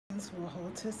blessings,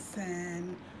 Waho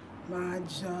Sen,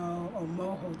 Majo, or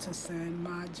Moho Sen,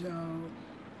 Majo.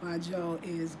 Majo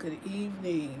is good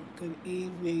evening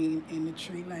in the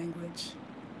tree language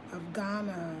of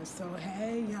Ghana. So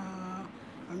hey y'all,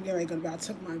 I'm getting ready to go. I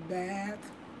took my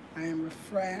bath. I am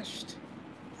refreshed.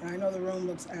 I know the room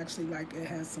looks actually like it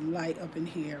has some light up in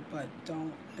here, but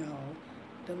don't know.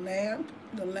 The lamp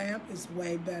is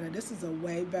way better. This is a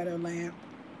way better lamp,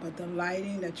 but the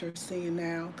lighting that you're seeing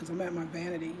now, because I'm at my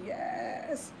vanity,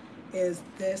 yes, is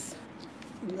this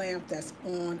lamp that's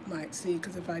on my, see,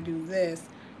 because if I do this,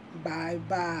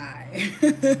 bye-bye.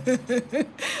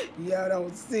 Y'all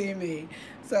don't see me.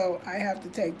 So I have to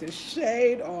take the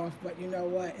shade off, but you know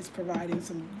what? It's providing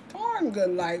some darn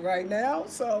good light right now,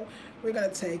 so we're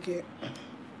going to take it.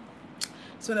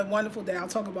 It's been a wonderful day. I'll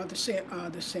talk about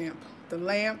the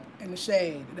lamp and the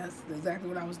shade. That's exactly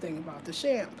what I was thinking about, the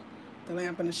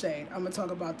lamp and the shade. I'm going to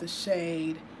talk about the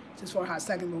shade just for a hot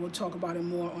second, but we'll talk about it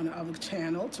more on the other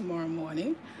channel tomorrow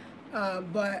morning.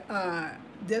 But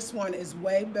this one is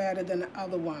way better than the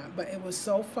other one. But it was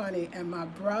so funny, and my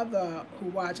brother who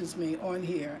watches me on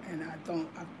here, and I want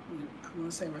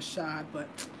to say Rashad, but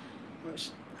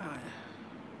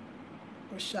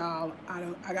Rashad,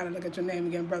 I gotta look at your name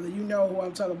again, brother. You know who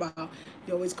I'm talking about.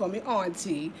 You always call me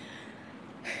Auntie.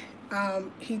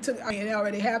 It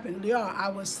already happened. Yeah, I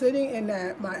was sitting in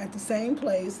at the same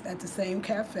place, at the same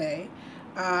cafe.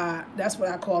 That's what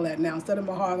I call that now. Instead of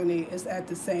mahogany, it's at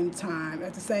the same time,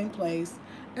 at the same place,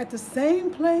 the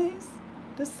same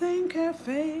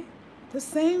cafe, the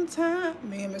same time.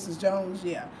 Me and Mrs. Jones,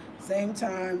 yeah, same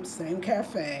time, same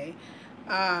cafe.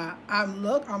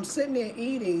 I'm sitting there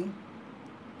eating,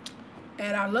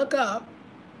 and I look up,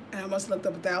 and I must have looked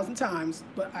up 1,000 times,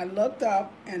 but I looked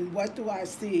up, and what do I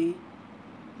see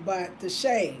but the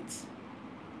shades?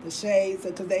 The shades,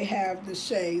 because they have the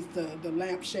shades, the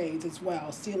lamp shades as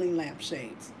well, ceiling lamp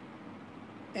shades.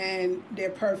 And they're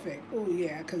perfect. Oh,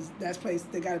 yeah, because that's place,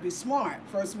 they got to be smart.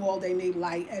 First of all, they need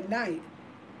light at night.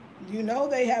 You know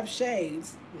they have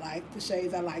shades, like the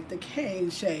shades I like, the cane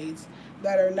shades,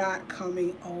 that are not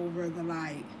coming over the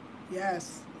light.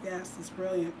 Yes, it's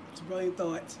brilliant. It's a brilliant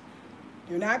thought.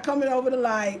 You're not coming over the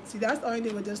light. See, that's the only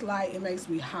thing with this light. It makes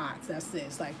me hot. That's it.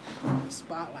 It's like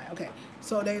spotlight. Okay.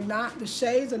 So the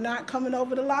shades are not coming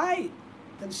over the light.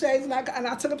 The shades are not, and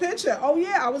I took a picture. Oh,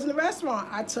 yeah, I was in the restaurant.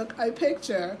 I took a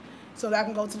picture so that I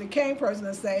can go to the cane person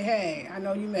and say, hey, I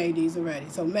know you made these already.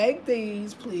 So make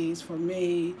these, please, for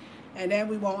me. And then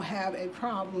we won't have a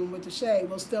problem with the shade.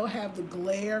 We'll still have the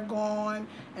glare gone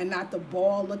and not the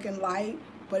ball-looking light,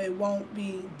 but it won't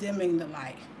be dimming the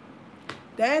light.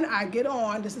 Then I get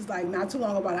on, this is like not too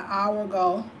long, about an hour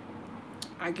ago,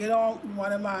 I get on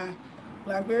one of my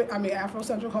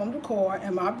Afrocentric home decor,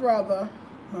 and my brother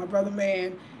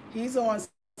man, he's on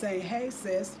saying, hey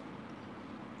sis,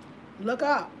 look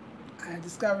up. I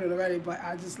discovered it already, but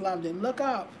I just loved it. Look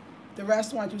up the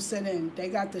restaurant you sit in. They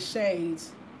got the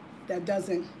shades that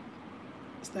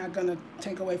it's not gonna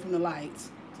take away from the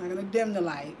lights. It's not gonna dim the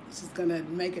light. It's just gonna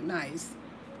make it nice.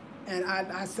 And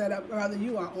I said, brother,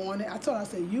 you are on it. I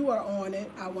said, you are on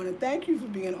it. I want to thank you for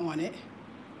being on it.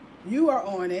 You are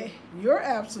on it. You're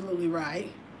absolutely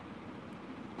right.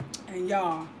 And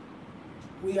y'all,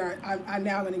 I'm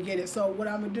now going to get it. So what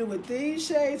I'm going to do with these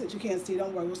shades that you can't see,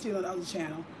 don't worry, we'll see it on the other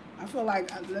channel. I feel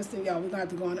like, listen, y'all, we're going to have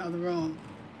to go in the other room.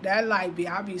 That light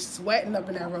I'll be sweating up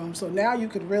in that room. So now you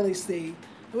could really see.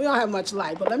 We don't have much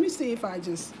light, but let me see if I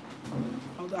just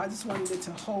wanted it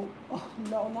to hold. Oh,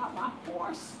 no, not my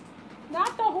horse.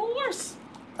 Not the horse.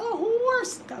 The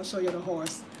horse. Gotta show you the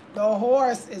horse. The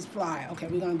horse is flying. Okay,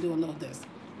 we're gonna do a little this.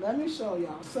 Let me show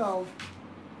y'all. So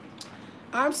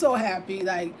I'm so happy.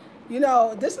 Like, you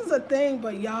know, this is a thing,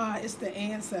 but y'all, it's the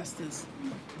ancestors.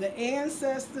 The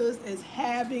ancestors is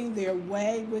having their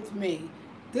way with me.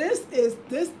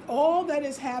 All that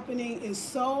is happening is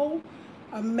so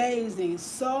amazing,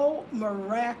 so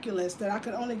miraculous that I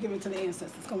could only give it to the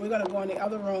ancestors. Because we're going to go in the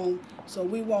other room so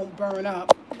we won't burn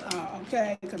up,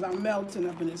 okay? Because I'm melting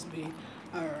up in this bee.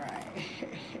 All right.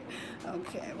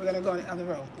 Okay, we're going to go in the other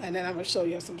room. And then I'm going to show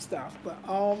you some stuff. But,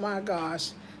 oh, my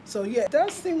gosh. So, yeah, it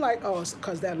does seem like, oh,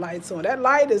 because that light's on. That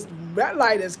light is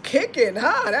kicking,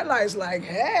 huh? That light's like,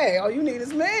 hey, all you need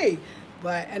is me.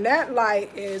 And that light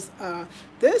is,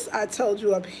 this I told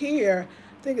you up here,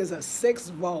 I think it's a 6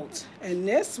 volt, and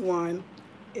this one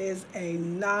is a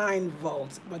 9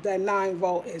 volt, but that 9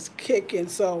 volt is kicking.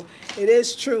 So it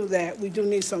is true that we do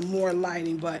need some more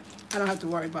lighting, but I don't have to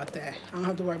worry about that. But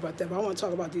I want to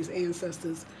talk about these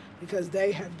ancestors because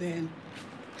they have been,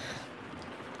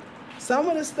 some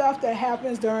of the stuff that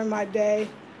happens during my day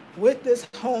with this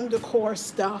home decor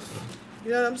stuff,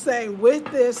 You know what I'm saying? With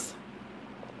this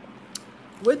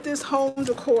home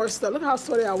decor stuff, look how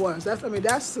sweaty I was.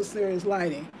 That's some serious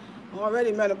lighting. I'm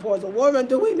already menopausal woman.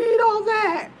 Do we need all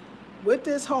that? With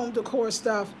this home decor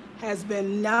stuff has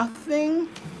been nothing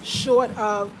short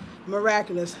of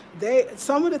miraculous.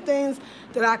 Some of the things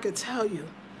that I could tell you,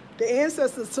 the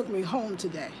ancestors took me home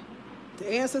today.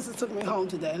 The ancestors took me home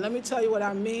today. And let me tell you what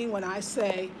I mean when I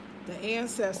say the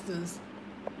ancestors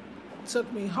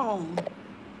took me home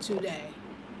today.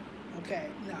 Okay,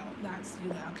 no, not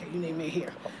you. Okay, you need me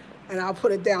here. And I'll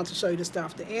put it down to show you the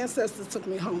stuff. The ancestors took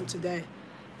me home today.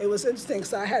 It was interesting.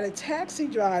 So I had a taxi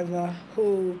driver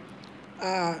who,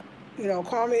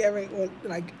 called me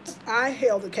I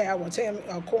hailed the cab, or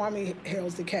Kwame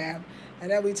hails the cab,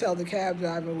 and then we tell the cab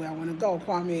driver where I want to go.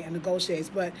 Kwame negotiates,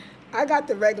 but I got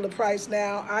the regular price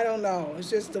now. I don't know. It's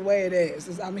just the way it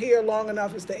is. I'm here long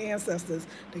enough. It's the ancestors.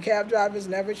 The cab drivers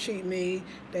never cheat me.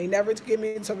 They never give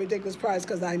me some ridiculous price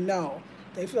because I know.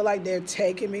 They feel like they're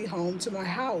taking me home to my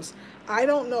house. I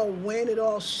don't know when it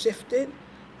all shifted.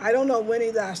 I don't know when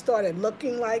either I started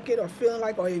looking like it or feeling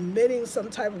like or emitting some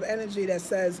type of energy that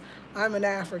says, I'm an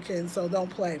African, so don't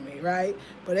play me, right?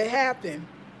 But it happened.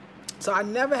 So I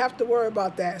never have to worry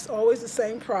about that. It's always the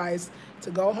same price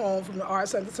to go home from the art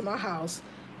center to my house.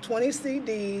 20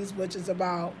 CDs, which is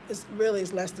it's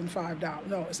less than $5.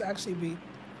 No, it's actually be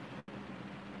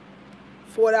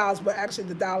 $4, but actually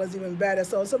the dollar's even better.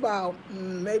 So it's about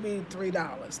maybe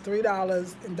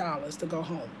 $3 in dollars to go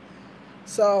home.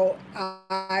 So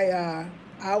I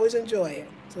always enjoy it.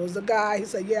 So it was a guy, he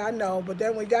said, yeah, I know. But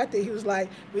then when we got there, he was like,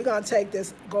 we're going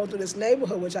to go through this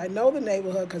neighborhood, which I know the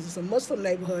neighborhood because it's a Muslim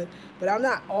neighborhood, but I'm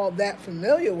not all that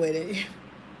familiar with it.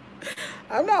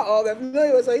 I'm not all that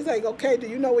familiar with it. So he's like, okay, do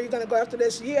you know where you're going to go after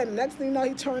this? Yeah, and the next thing you know,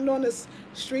 he turned on this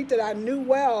street that I knew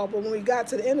well, but when we got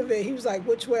to the end of it, he was like,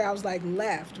 which way? I was like,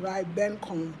 left, right?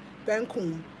 Benkum.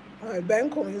 All right,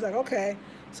 Benkum. He's like, okay.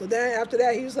 So then after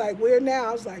that, he was like, where now?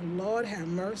 I was like, Lord have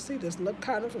mercy. This looked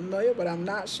kind of familiar, but I'm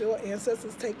not sure.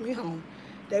 Ancestors take me home.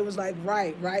 They was like,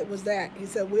 right was that. He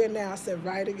said, where now? I said,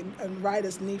 right again, and right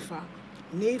is Nephi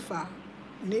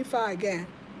again.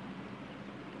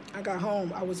 I got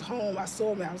home. I was home. I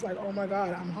saw me. I was like, oh my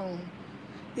God, I'm home.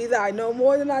 Either I know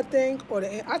more than I think, but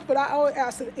I always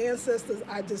ask the ancestors,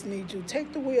 I just need you.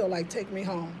 Take the wheel, like take me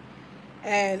home.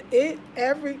 And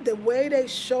the way they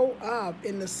show up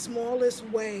in the smallest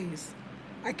ways,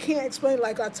 I can't explain.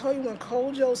 Like I told you when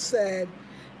Kojo said,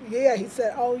 yeah, he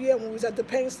said, oh yeah, when we was at the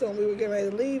paint store, we were getting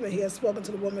ready to leave, and he had spoken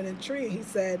to the woman in the tree. He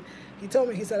told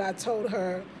me, I told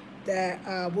her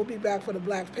that we'll be back for the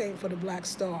black paint for the black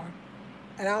star.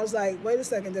 And I was like, wait a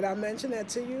second, did I mention that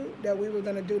to you, that we were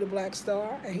going to do the black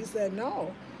star? And he said,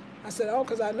 no. I said, oh,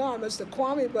 because I know I'm Mr.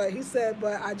 Kwame, but he said,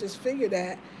 but I just figured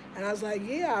that. And I was like,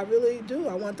 yeah, I really do.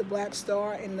 I want the black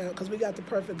star, because we got the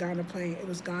perfect Ghana paint. It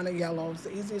was Ghana yellow. It's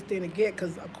the easiest thing to get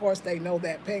because, of course, they know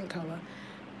that paint color.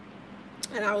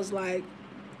 And I was like,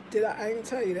 I didn't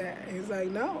tell you that. And he's like,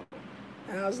 no.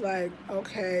 And I was like,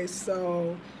 okay,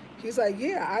 so he's like,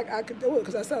 yeah, I could do it.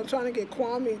 Because I said, I'm trying to get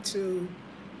Kwame to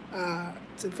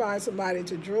find somebody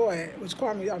to draw it, which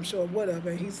Kwame, I'm sure, would have.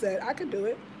 And he said, I could do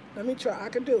it. Let me try. I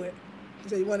could do it. He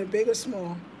said, you want it big or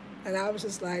small? And I was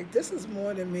just like, this is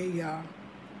more than me, y'all.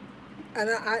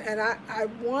 And I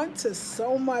want to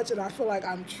so much, and I feel like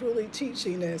I'm truly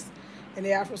teaching this in the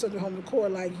Afrocentric home decor.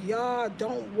 Like, y'all,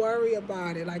 don't worry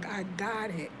about it. Like, I got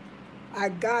it. I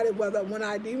got it,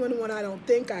 even when I don't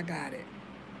think I got it.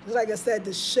 Just like I said,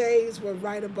 the shades were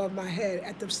right above my head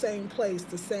at the same place,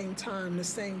 the same time, the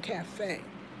same cafe.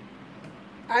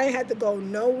 I ain't had to go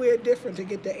nowhere different to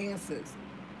get the answers.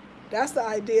 That's the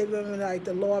idea of like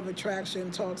the law of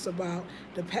attraction talks about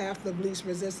the path of least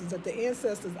resistance. That the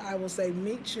ancestors, I will say,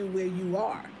 meet you where you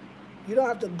are. You don't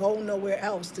have to go nowhere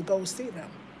else to go see them.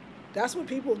 That's what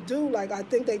people do. Like, I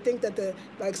think they think that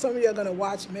some of you are going to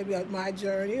watch maybe my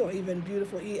journey or even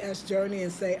beautiful ES journey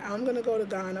and say, I'm going to go to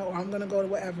Ghana or I'm going to go to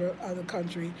whatever other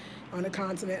country on the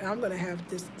continent and I'm going to have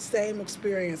this same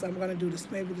experience. I'm going to do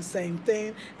maybe the same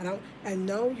thing. And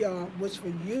know, y'all, what's for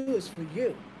you is for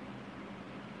you.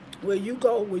 Where you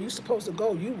go, where you're supposed to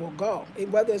go, you will go.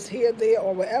 Whether it's here, there,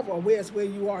 or wherever, or where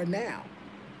you are now.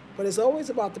 But it's always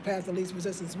about the path of least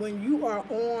resistance. When you are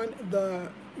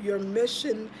on your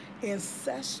mission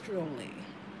ancestrally,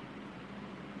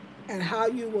 and how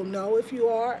you will know if you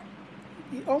are,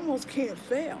 you almost can't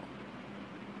fail.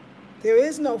 There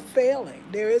is no failing.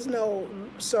 There is no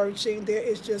searching. There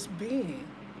is just being.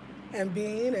 And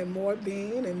being, and more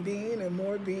being, and being, and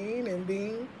more being, and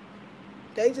being.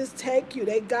 They just take you.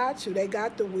 They got you. They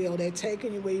got the wheel. They're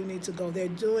taking you where you need to go. They're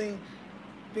doing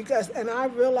Because, and I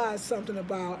realized something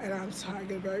about, and I'm sorry, I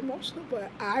get very emotional, but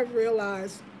I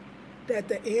realized that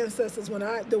the ancestors,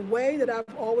 the way that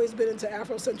I've always been into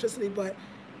Afrocentricity, but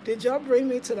did y'all bring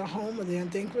me to the home of the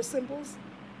Ndinkra symbols?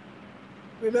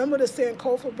 Remember the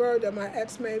Sankofa bird that my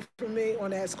ex made for me on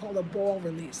that? It's called a ball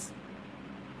release.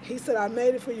 He said, I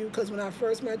made it for you because when I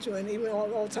first met you, and even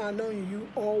all time knowing you, you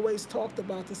always talked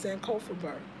about the Sankofa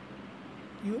bird.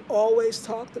 You always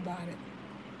talked about it.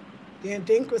 The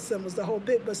Ndinkra symbols, the whole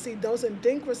bit. But see, those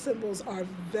Ndinkra symbols are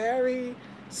very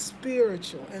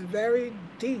spiritual and very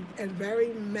deep and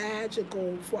very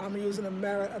magical for, I'm using an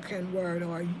American word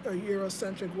or a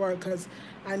Eurocentric word because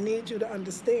I need you to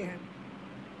understand.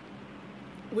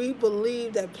 We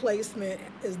believe that placement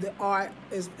is the art,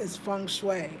 is feng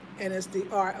shui, and it's the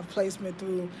art of placement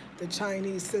through the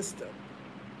Chinese system.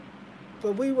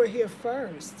 But we were here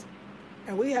first,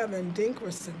 and we have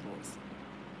Ndinkra symbols.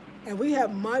 And we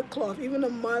have mud cloth, even the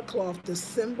mud cloth, the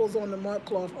symbols on the mud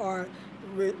cloth are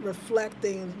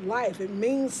reflecting life. It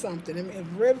means something. I mean,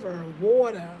 river,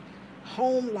 water,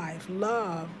 home life,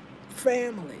 love,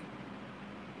 family.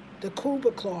 The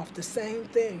Kuba cloth, the same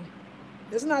thing.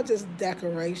 It's not just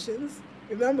decorations.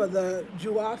 Remember the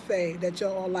Juafe that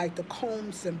y'all like, the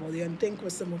comb symbol, the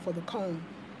Ndinkra symbol for the comb.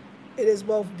 It is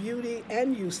both beauty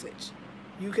and usage.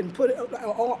 You can put it,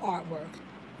 all artwork.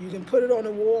 You can put it on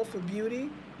the wall for beauty,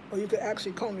 or you could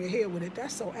actually comb your hair with it.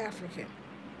 That's so African.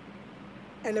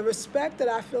 And the respect that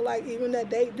I feel like even that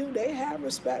they do, they have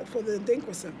respect for the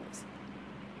Ndinkra symbols.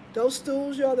 Those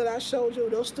stools, y'all, that I showed you,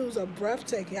 those stools are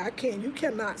breathtaking. You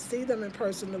cannot see them in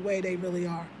person the way they really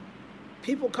are.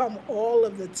 People come all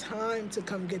of the time to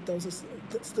come get those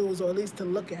stools, or at least to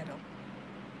look at them.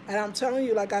 And I'm telling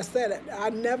you, like I said,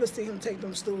 I never see him take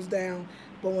them stools down.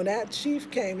 But when that chief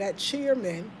came, that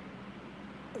chairman,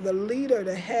 the leader,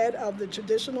 the head of the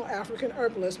traditional African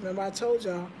herbalists, remember I told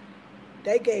y'all,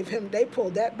 they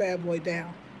pulled that bad boy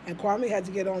down. And Kwame had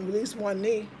to get on at least one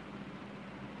knee.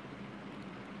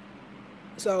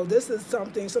 So this is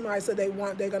something, somebody said they're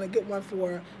going to get one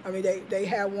for, I mean, they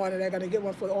have one and they're going to get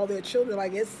one for all their children.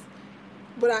 Like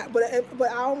but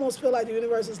I almost feel like the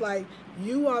universe is like,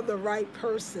 you are the right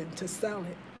person to sell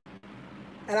it.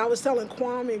 And I was telling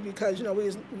Kwame, because, you know,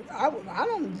 I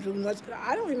don't do much,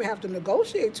 I don't even have to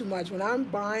negotiate too much. When I'm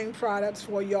buying products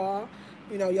for y'all,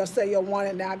 you know, y'all say you want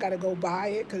it, now I got to go buy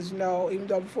it, because, you know, even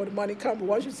though before the money comes, but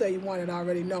once you say you want it, I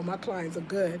already know my clients are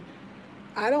good.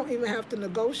 I don't even have to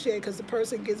negotiate because the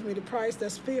person gives me the price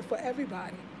that's fair for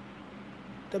everybody.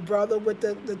 The brother with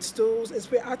the stools is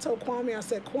fair. I told Kwame, I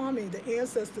said, Kwame, the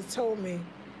ancestors told me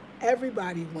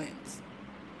everybody wins.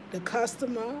 The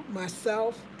customer,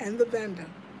 myself, and the vendor.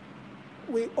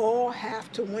 We all have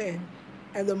to win.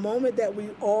 And the moment that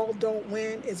we all don't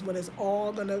win is when it's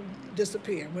all going to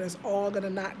disappear, when it's all going to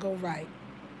not go right.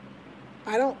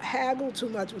 I don't haggle too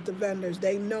much with the vendors.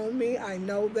 They know me. I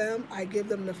know them. I give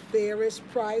them the fairest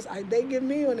price. They give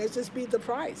me when they just beat the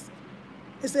price.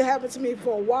 It's happened to me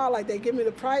for a while. Like, they give me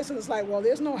the price, and it's like, well,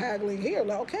 there's no haggling here.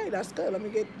 Like, okay, that's good. Let me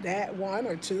get that one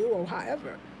or two or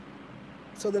however,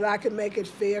 so that I can make it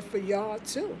fair for y'all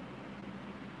too.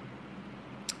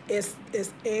 It's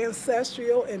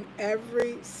ancestral in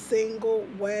every single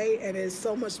way, and there's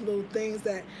so much little things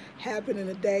that happen in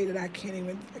a day that I can't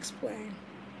even explain.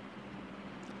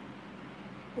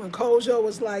 When Kojo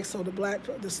was like, so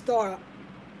the star,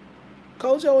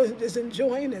 Kojo is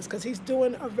enjoying this because he's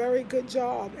doing a very good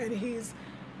job, and he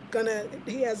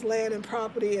has land and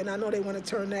property, and I know they want to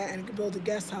turn that and build a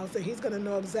guest house, and he's going to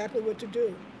know exactly what to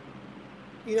do.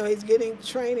 You know, he's getting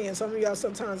training, and some of y'all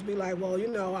sometimes be like, well, you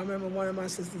know, I remember one of my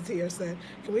sisters here said,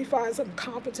 can we find some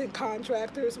competent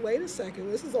contractors? Wait a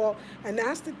second, this is all, and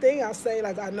that's the thing I say,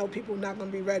 like, I know people are not going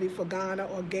to be ready for Ghana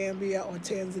or Gambia or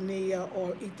Tanzania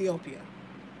or Ethiopia.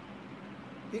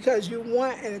 Because you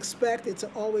want and expect it to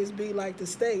always be like the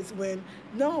States when,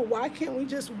 no, why can't we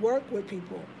just work with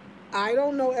people? I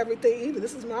don't know everything either.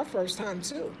 This is my first time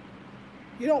too.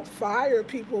 You don't fire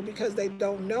people because they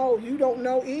don't know. You don't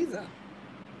know either.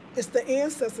 It's the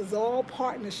ancestors. All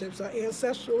partnerships are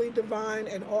ancestrally divine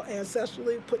and all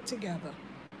ancestrally put together.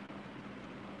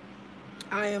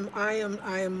 I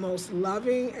am most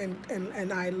loving,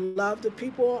 and I love the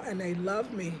people, and they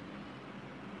love me.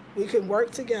 We can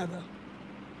work together.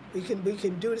 We can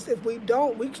do this. If we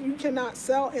don't, you cannot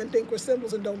sell Ndinkra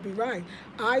symbols and don't be right.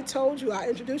 I told you, I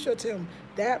introduced you to him.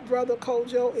 That brother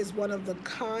Kojo is one of the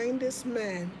kindest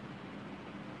men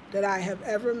that I have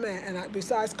ever met, and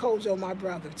besides Kojo, my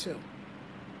brother too.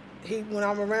 When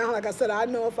I'm around, like I said, I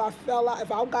know if I fell out,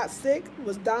 if I got sick,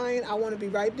 was dying, I want to be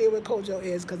right there where Kojo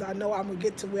is, because I know I'm gonna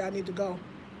get to where I need to go.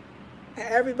 And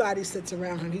everybody sits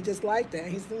around him. He just like that.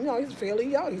 He's, he's fairly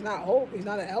young. He's not old. He's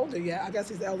not an elder yet. I guess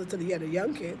he's the elder to the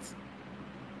young kids.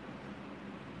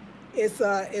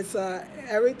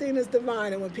 Everything is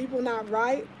divine, and when people not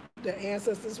right, the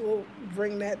ancestors will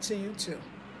bring that to you too.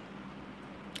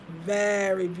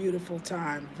 Very beautiful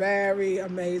time, very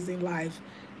amazing life,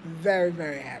 very,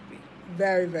 very happy,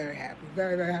 very, very happy,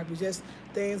 very, very happy. Just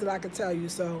things that I could tell you.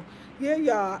 So yeah,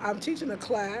 y'all, I'm teaching a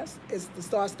class. It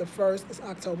starts the first. It's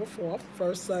October 4th,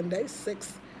 first Sunday,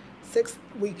 six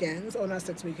weekends. Oh, not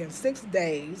 6 weekends, 6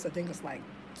 days. I think it's like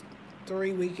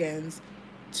 3 weekends.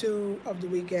 2 of the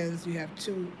weekends you have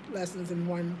 2 lessons in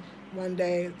one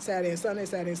day, Saturday and Sunday,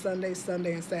 Saturday and Sunday,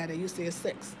 Sunday and Saturday. You see it's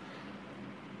 6.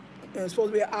 And it's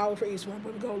supposed to be an hour for each one,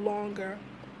 but we go longer.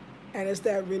 And it's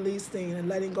that releasing and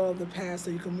letting go of the past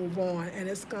so you can move on. And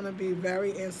it's going to be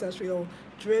very ancestral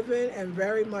driven, and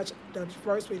very much the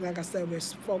first week, like I said, we're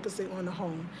focusing on the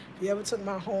home. If you ever took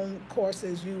my home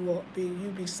courses,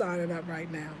 you'd be signing up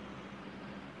right now.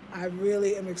 I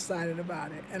really am excited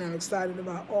about it, and I'm excited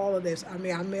about all of this. I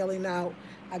mean, I'm mailing out.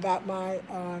 I got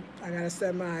I gotta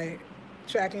send my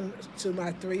tracking to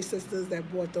my 3 sisters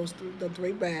that bought the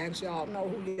 3 bags. Y'all know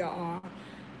who y'all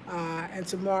are. And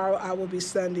tomorrow I will be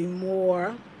sending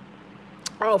more.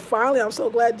 Oh, finally, I'm so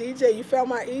glad, DJ, you found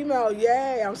my email.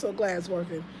 Yay, I'm so glad it's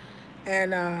working.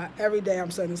 And every day I'm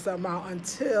sending something out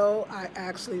until I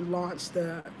actually launch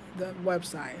the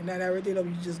website. And then everything,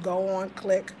 you just go on,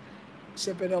 click,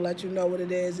 shipping will let you know what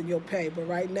it is and you'll pay. But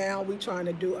right now we're trying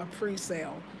to do a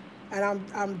pre-sale, and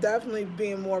I'm definitely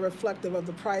being more reflective of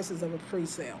the prices of a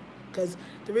pre-sale, because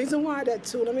the reason why that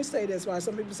too, let me say this, why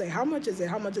some people say how much is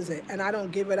it, and I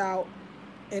don't give it out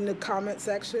in the comment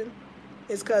section,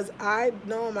 is because I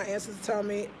know my ancestors tell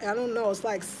me, I don't know, it's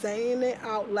like saying it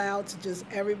out loud to just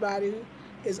everybody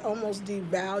is almost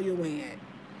devaluing it.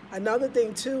 Another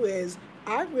thing too is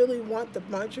I really want the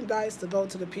merchandise to go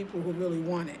to the people who really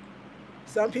want it.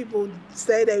 Some people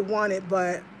say they want it,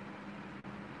 but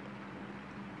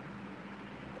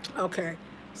okay.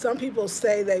 Some people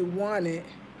say they want it,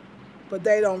 but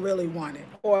they don't really want it.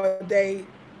 Or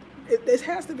it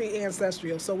has to be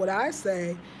ancestral. So what I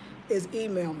say is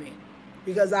email me.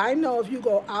 Because I know if you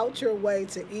go out your way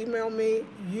to email me,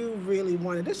 you really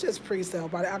want it. It's just pre-sale.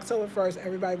 By October 1st,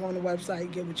 everybody go on the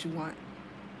website, get what you want.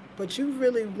 But you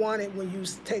really want it when you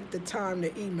take the time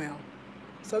to email.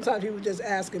 Sometimes people just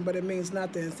asking, but it means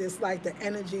nothing. It's just like the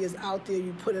energy is out there,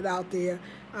 you put it out there.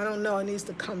 I don't know, it needs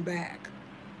to come back.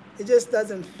 It just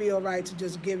doesn't feel right to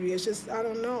just give you. It's just, I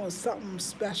don't know, it's something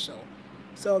special.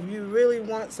 So if you really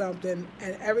want something,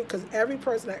 and because every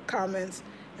person that comments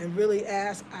and really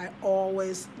asks, I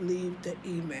always leave the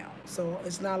email. So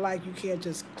it's not like you can't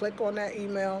just click on that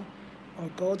email or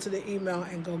go to the email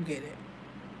and go get it.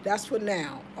 That's for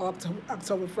now.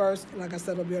 October 1st, like I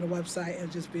said, it'll be on the website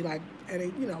and just be like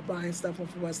buying stuff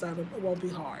off the website. It won't be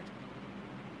hard.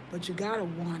 But you gotta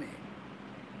want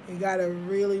it. You gotta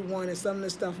really want it. Some of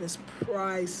this stuff is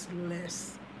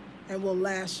priceless and will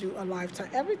last you a lifetime.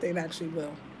 Everything actually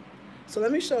will. So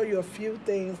let me show you a few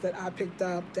things that I picked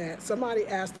up that somebody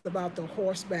asked about the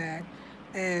horse bag,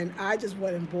 and I just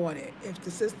went and bought it. If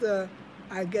the sister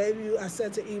I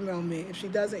said to email me. If she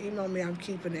doesn't email me, I'm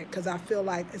keeping it because I feel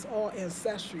like it's all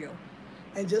ancestral.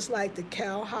 And just like the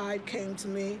cow hide came to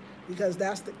me, because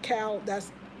that's the cow,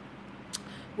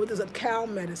 what is a cow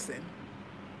medicine?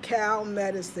 Cow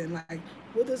medicine, like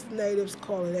what does natives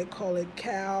call it? They call it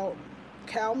cow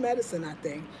medicine, I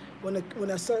think. When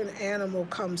a certain animal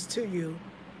comes to you,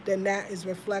 then that is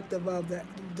reflective of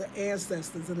the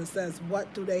ancestors, and it says,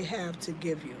 what do they have to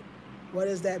give you? What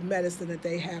is that medicine that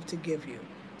they have to give you?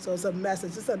 So it's a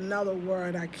message. It's another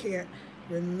word. I can't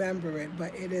remember it,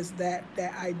 but it is that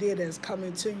idea that is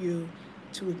coming to you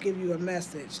to give you a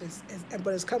message.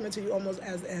 But it's coming to you almost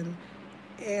as an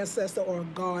ancestor or a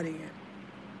guardian.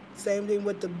 Same thing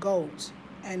with the goat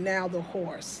and now the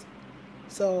horse.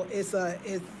 So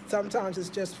sometimes it's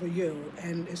just for you,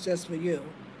 and it's just for you.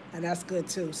 And that's good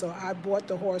too. So I bought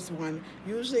the horse one.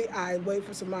 Usually I wait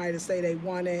for somebody to say they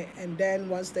want it, and then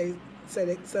once they say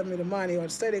they send me the money, or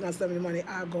say they're gonna send me the money,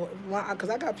 I go, because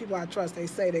I got people I trust, they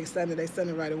say they send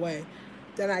it right away.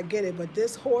 Then I get it. But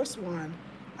this horse one,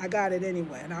 I got it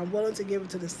anyway. And I'm willing to give it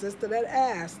to the sister that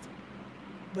asked,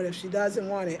 but if she doesn't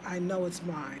want it, I know it's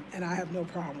mine. And I have no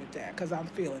problem with that because I'm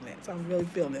feeling it. So I'm really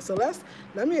feeling it. So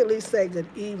let me at least say good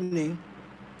evening.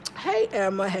 Hey,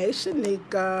 Emma. Hey,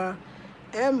 Shanika.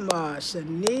 Emma,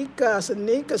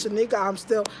 Shanika, I'm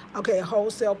still, okay,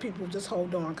 wholesale people, just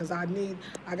hold on, because I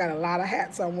got a lot of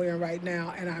hats I'm wearing right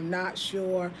now, and I'm not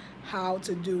sure how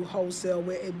to do wholesale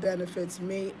where it benefits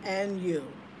me and you.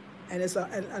 And it's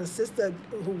a sister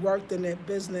who worked in that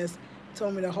business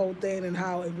told me the whole thing and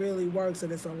how it really works,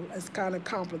 and it's kind of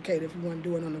complicated if you want to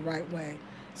do it on the right way.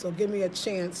 So give me a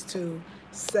chance to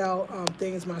sell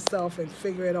things myself and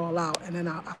figure it all out, and then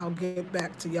I'll get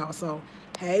back to y'all. So,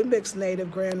 hey, Mixed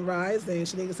Native Grand Rising.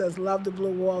 Shanika says, love the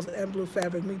blue walls and blue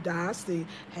fabric. Me, Dusty.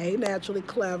 Hey, Naturally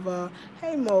Clever.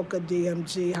 Hey, Mocha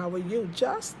DMG. How are you?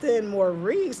 Justin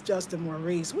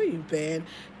Maurice. Where you been?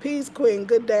 Peace Queen.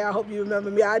 Good day. I hope you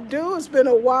remember me. I do. It's been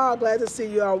a while. Glad to see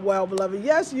you are well, beloved.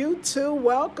 Yes, you too.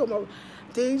 Welcome.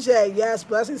 DJ, yes,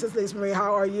 blessings, Sister Lisa Marie.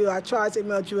 How are you? I tried to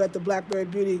email you at the Blackberry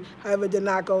Beauty, however, it did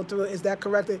not go through. Is that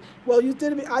correct? Well, you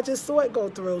did. I just saw it go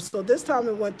through. So this time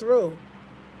it went through.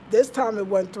 This time it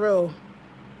went through.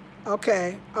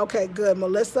 Okay, good.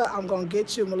 Melissa, I'm going to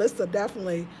get you. Melissa,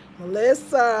 definitely.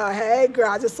 Melissa, hey,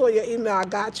 girl, I just saw your email. I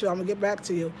got you. I'm going to get back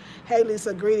to you. Hey,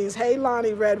 Lisa, greetings. Hey,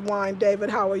 Lonnie, Red Wine. David,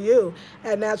 how are you?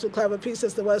 And Natural Clever Peace,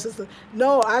 Sister, what, Sister?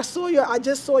 No, I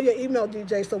just saw your email,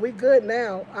 DJ, so we good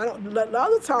now. The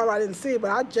other time I didn't see it, but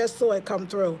I just saw it come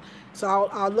through. So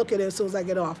I'll look at it as soon as I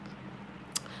get off.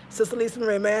 Sister Lisa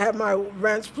Marie, may I have my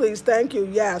wrench, please? Thank you.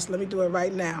 Yes, let me do it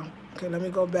right now. Okay, let me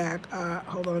go back.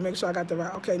 Hold on, let me make sure I got the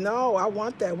right. Okay, no, I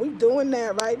want that. We doing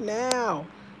that right now.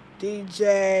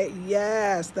 DJ,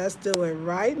 yes, let's do it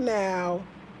right now.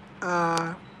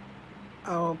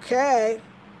 Okay,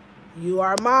 you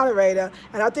are a moderator.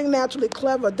 And I think Naturally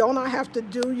Clever, don't I have to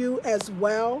do you as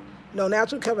well? No,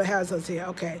 Naturally Clever has us here.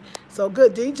 Okay, so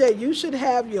good. DJ, you should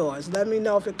have yours. Let me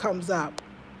know if it comes up.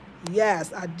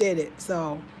 Yes, I did it.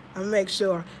 So I'm gonna make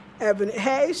sure. Ebony,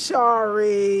 hey,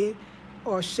 Shari.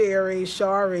 Or Shari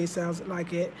sounds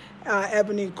like it.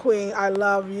 Ebony Queen, I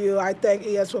love you. I thank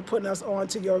ES for putting us on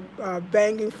to your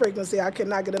banging frequency. I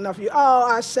cannot get enough of you. Oh,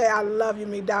 I love you,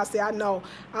 Midasi. I know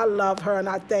I love her, and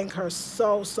I thank her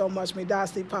so much.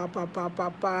 Midasi,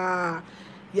 pa.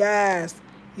 Yes.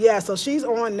 Yeah, so she's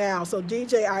on now. So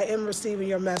DJ, I am receiving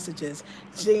your messages.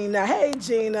 Gina, hey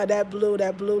Gina, that blue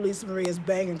Lisa Marie is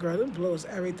banging, girl. The blue is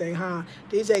everything, huh?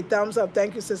 DJ, thumbs up.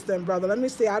 Thank you, sister and brother. Let me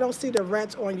see. I don't see the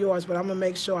wrench on yours, but I'm gonna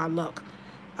make sure I look.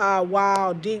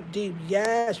 Wow, deep.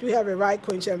 Yes, you have it right,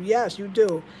 Queen Champ. Yes, you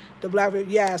do. The black,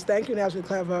 yes. Thank you, Naturally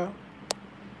Clever.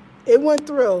 It went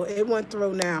through. It went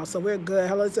through now, so we're good.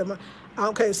 Hello, Zimmer.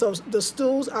 Okay, so the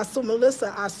stools,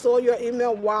 Melissa, I saw your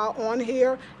email while on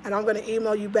here, and I'm going to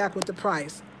email you back with the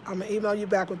price. I'm going to email you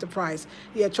back with the price.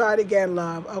 Yeah, try it again,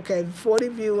 love. Okay, 40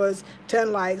 viewers,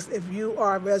 10 likes. If you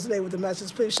are resonating with the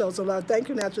message, please show some love. Thank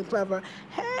you, Naturally Clever.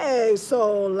 Hey,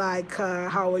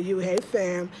 how are you? Hey,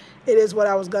 fam. It is what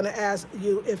I was going to ask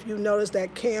you. If you notice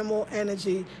that camel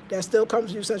energy that still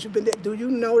comes to you since you've been there, do you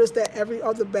notice that every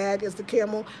other bag is the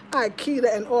camel?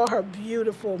 Aikita and all her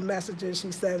beautiful messages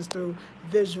she sends through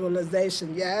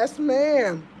visualization. Yes,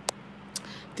 ma'am.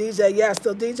 DJ, yes.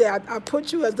 So DJ, I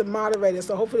put you as the moderator,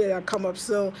 so hopefully that'll come up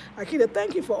soon. Akita,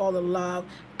 thank you for all the love.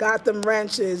 Got them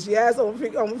wrenches. Yes,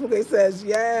 Omufuke says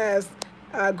yes.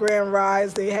 Grand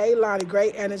Rising. Hey, Lonnie,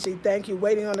 great energy. Thank you.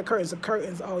 Waiting on the curtains. The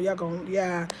curtains. Oh, y'all going,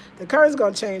 yeah. The curtains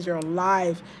going to change your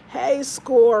life. Hey,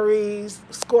 Scories.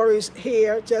 Scories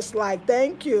here. Just like,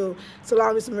 thank you.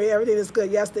 Salami Samari, everything is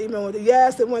good. Yes, the email went through.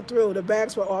 Yes, it went through. The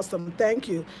bags were awesome. Thank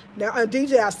you. Now,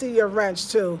 DJ, I see your wrench,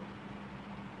 too.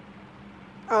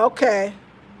 Okay.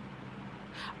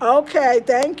 Okay,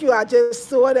 thank you. I just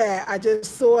saw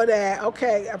that.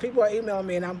 Okay, people are emailing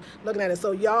me and I'm looking at it.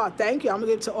 So y'all, thank you. I'm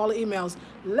gonna get to all the emails.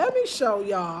 Let me show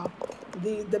y'all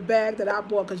the bag that I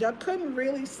bought because y'all couldn't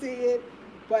really see it,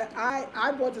 but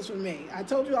I bought this for me. I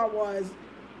told you I was,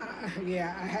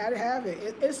 yeah, I had to have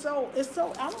it. It's so.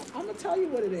 I'm gonna tell you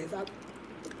what it is. Look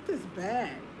at this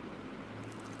bag.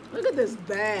 Look at this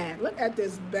bag. Look at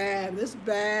this bag.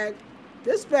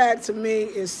 This bag to me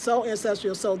is so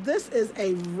ancestral. So this is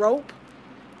a rope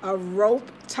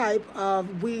type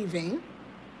of weaving,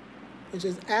 which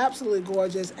is absolutely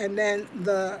gorgeous. And then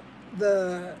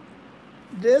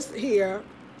this here,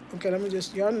 okay, let me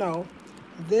just, y'all know,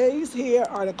 these here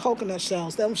are the coconut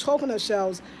shells. Them coconut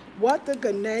shells, what the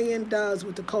Ghanaian does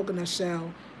with the coconut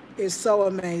shell is so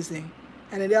amazing.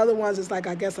 And then the other ones is like,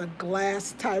 I guess, a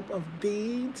glass type of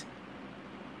bead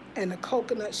and the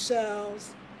coconut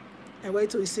shells. And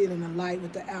wait till you see it in the light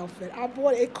with the outfit. I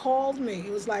bought it. It called me. It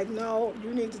was like, no,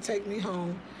 you need to take me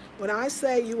home. When I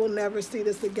say you will never see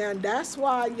this again, that's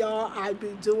why, y'all, I be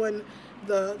doing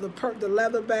the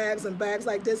leather bags and bags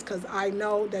like this because I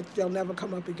know that they'll never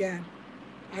come up again.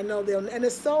 I know they'll, and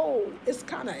it's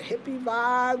kind of hippie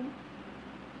vibe,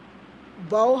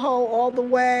 boho all the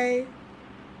way,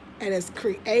 and it's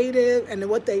creative. And then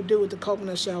what they do with the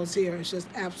coconut shells here is just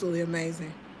absolutely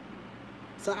amazing.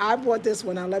 So I bought this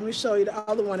one. Now let me show you the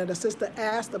other one that the sister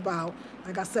asked about.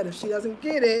 Like I said, if she doesn't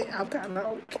get it, I'm kind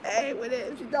of okay with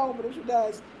it. If she don't, but if she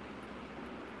does,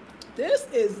 this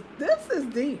is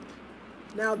deep.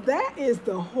 Now that is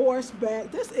the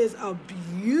horseback. This is a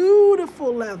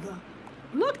beautiful leather.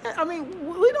 Look at, I mean,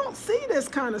 we don't see this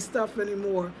kind of stuff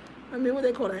anymore. I mean, what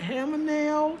they call a hammer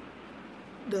nail,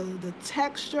 the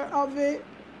texture of it,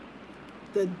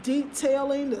 the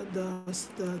detailing,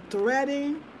 the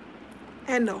threading,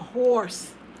 and the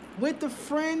horse with the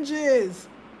fringes.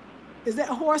 Is that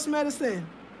horse medicine?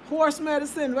 Horse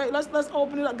medicine, right? Let's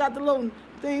open it up. Got the little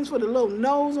things for the little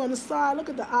nose on the side. Look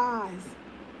at the eyes.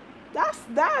 That's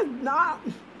not.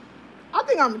 I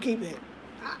think I'm gonna keep it.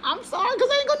 I'm sorry, cause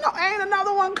ain't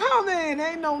another one coming.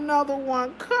 Ain't no another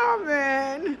one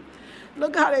coming.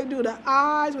 Look how they do the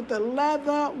eyes with the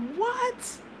leather.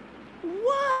 What?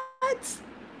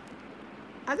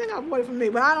 I think I bought it for me,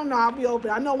 but I don't know. I'll be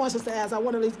open. I know one sister asked. I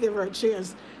want to at least give her a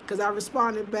chance because I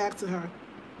responded back to her.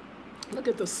 Look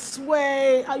at the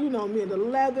suede. You know me, the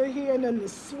leather here, and then the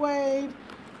suede.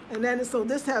 And then, so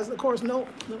this has, of course, no,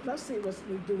 let's see what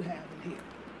we do have in here.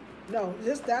 No,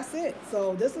 that's it.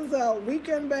 So this is a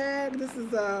weekend bag. This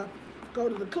is a go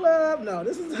to the club. No,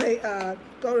 this is a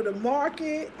go to the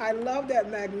market. I love that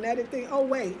magnetic thing. Oh,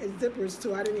 wait, it's zippers,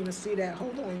 too. I didn't even see that.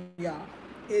 Hold on, y'all.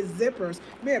 It's zippers.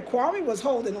 Man, Kwame was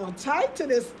holding on tight to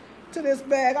this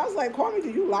bag. I was like, Kwame, do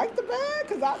you like the bag?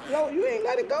 Because you ain't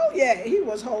let it go yet. He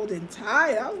was holding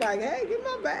tight. I was like, hey, give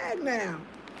my bag now.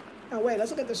 Oh, wait,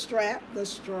 let's look at the strap. The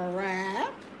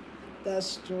strap.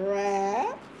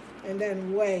 And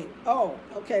then wait. Oh,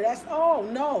 okay, oh,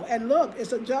 no. And look,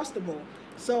 it's adjustable.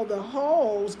 So the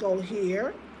holes go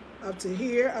here, up to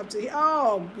here, up to here.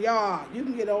 Oh, y'all, you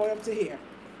can get all the way up to here.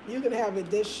 You can have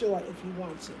it this short if you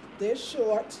want to. This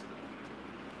short,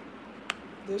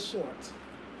 or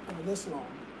this long.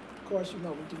 Of course, you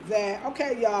know we do that.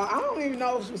 Okay, y'all, I don't even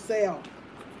know if it's for sale.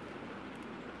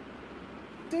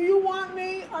 Do you want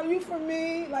me? Are you for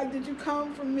me? Like, did you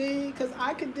come for me? Because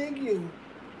I could dig you.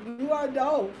 You are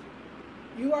dope.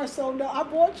 You are so dope. I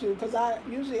bought you because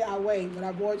usually I wait, but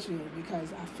I bought you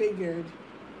because I figured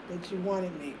that you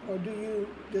wanted me. Or do you,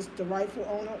 just the rightful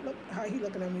owner? Look how he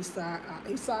looking at me side.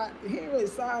 He ain't really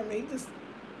side me. He just,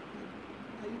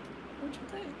 what you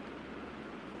think?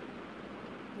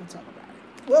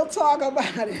 We'll talk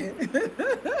about it.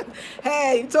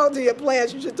 Hey, you talk to your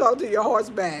plants, you should talk to your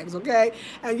horsebags, okay?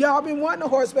 And y'all been wanting a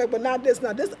horseback, but not this.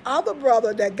 Now, this other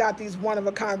brother that got these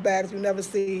one-of-a-kind bags you never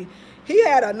see, he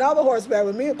had another horseback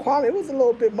with me and Kwame. It was a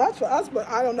little bit much for us, but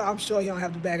I don't know. I'm sure he don't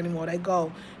have the bag anymore. They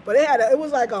go. But it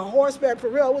was like a horseback for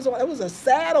real. It was a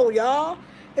saddle, y'all.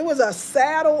 It was a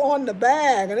saddle on the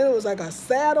bag, and then it was like a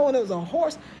saddle, and it was a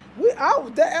horse. I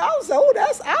was like, oh,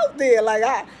 that's out there. Like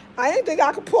I didn't think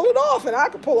I could pull it off, and I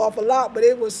could pull off a lot, but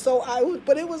it was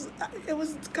it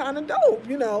was kind of dope,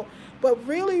 you know. But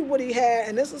really, what he had,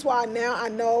 and this is why now I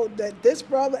know that this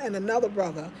brother and another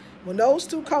brother, when those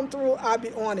two come through, I'll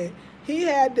be on it. He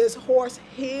had this horse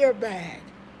hair bag.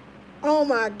 Oh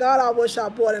my God, I wish I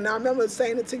bought it. And I remember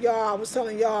saying it to y'all. I was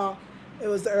telling y'all. It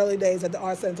was the early days at the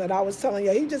art center, and I was telling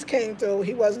you, he just came through.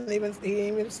 He ain't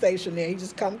even stationed there.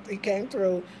 He came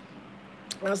through.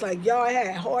 And I was like, y'all, I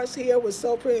had horse hair, was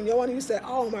so pretty. And you said,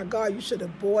 oh my God, you should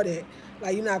have bought it.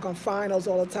 Like, you're not gonna find those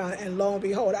all the time. And lo and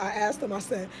behold, I asked him, I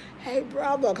said, hey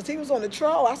brother, because he was on the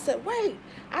troll. I said, wait,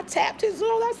 I tapped his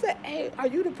roll. I said, hey, are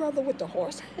you the brother with the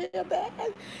horse hair bag?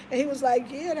 And he was like,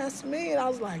 yeah, that's me. And I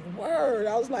was like, word.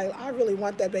 I was like, I really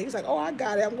want that bag. He's like, oh, I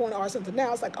got it. I'm going to art center now.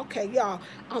 I was like, okay, y'all,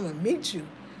 I'm gonna meet you.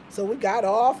 So we got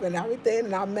off and everything,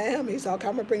 and I met him. He said, okay,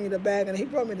 I'm gonna bring you the bag. And he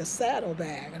brought me the saddle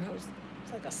bag. And it's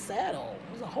like a saddle.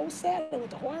 It was a whole saddle with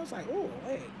the horse. I was like, oh,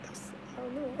 wait, I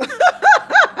don't know.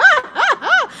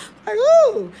 Like,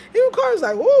 ooh. He was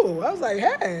like, ooh. I was like,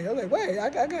 hey. I was like, wait, I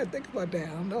gotta think about that. I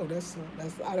don't know.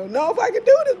 I don't know if I can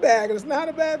do this bag. It's not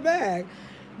a bad bag.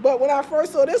 But when I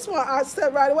first saw this one, I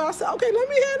said right away, I said, okay, let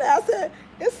me hear that. I said,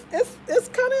 it's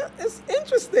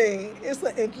interesting. It's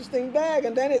an interesting bag.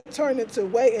 And then it turned into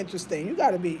way interesting. You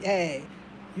gotta be a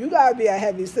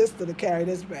heavy sister to carry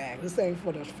this bag. This ain't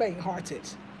for the faint-hearted.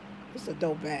 It's a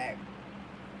dope bag.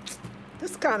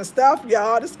 This kind of stuff,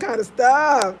 y'all. This kind of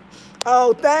stuff.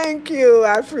 Oh, thank you.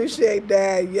 I appreciate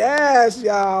that. Yes,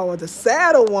 y'all. The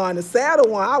saddle one. I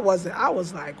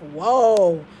was like,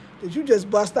 whoa. Did you just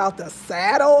bust out the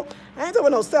saddle? I ain't talking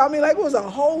about no saddle. I mean, like, it was a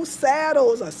whole saddle.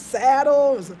 It was a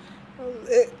saddle.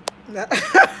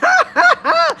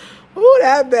 Ooh,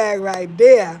 that bag right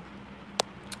there.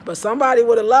 But somebody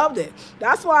would have loved it.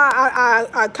 That's why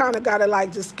I kind of got to,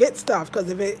 like, just get stuff.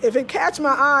 Because if it catch my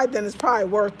eye, then it's probably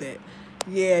worth it.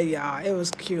 Yeah, y'all. It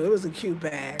was cute. It was a cute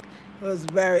bag. It was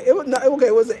very, it was, no, okay,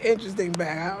 it was an interesting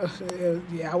bag.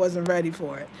 Yeah, I wasn't ready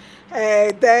for it.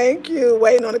 Hey, thank you.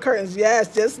 Waiting on the curtains.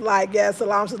 Yes, just like, yes,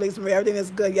 salam to Lisa Marie. Everything is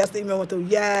good. Yes, the email went through.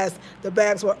 Yes, the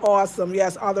bags were awesome.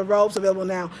 Yes, are the robes available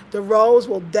now? The robes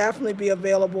will definitely be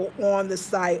available on the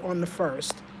site on the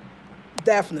 1st.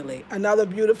 Definitely. Another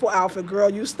beautiful outfit.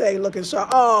 Girl, you stay looking sharp.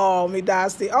 Oh, me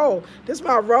Dusty. Oh, this is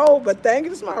my robe, but thank you.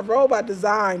 This is my robe I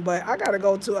designed, but I got to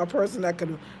go to a person that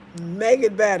could make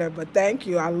it better. But thank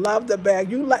you. I love the bag.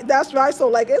 You like, that's right. So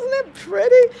like, isn't it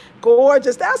pretty?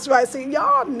 Gorgeous. That's right. See,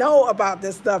 y'all know about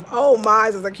this stuff. Oh, my,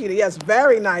 is Akita. Yes,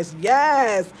 very nice.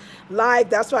 Yes. Like,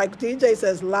 that's right. DJ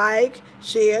says like,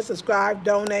 share, subscribe,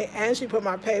 donate, and she put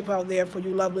my PayPal there for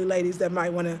you lovely ladies that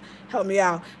might want to help me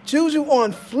out. Juju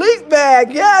on fleek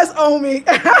bag. Yes, Omi.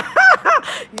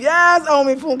 Yes,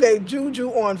 Omi Funke.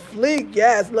 Juju on fleek.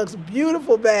 Yes, looks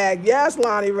beautiful bag. Yes,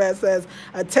 Lonnie Red says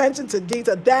attention to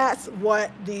detail. That's what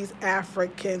these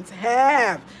Africans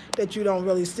have that you don't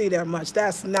really see that much.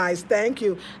 That's nice. Thank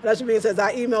you. That's being says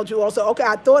I emailed you also. Okay,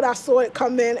 I thought I saw it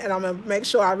come in, and I'm gonna make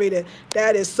sure I read it.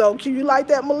 That is so cute. You like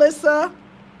that, Melissa?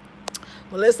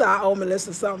 Melissa, I owe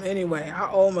Melissa something anyway. I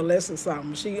owe Melissa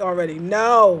something. She already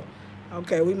know.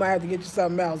 Okay, we might have to get you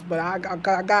something else, but I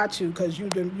got you because you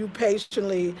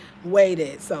patiently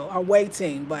waited. So I'm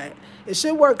waiting, but it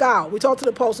should work out. We talked to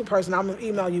the postal person. I'm gonna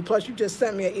email you. Plus, you just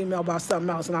sent me an email about something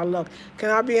else, and I look. Can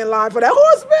I be in line for that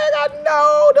horse bag? I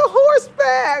know the horse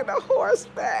bag. The horse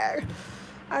bag.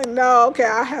 I know. Okay,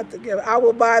 I have to give. I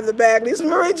will buy the bag. Lisa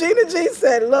Marie Gina G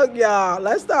said, "Look, y'all,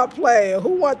 let's stop playing. Who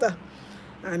want the?"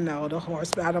 I know, the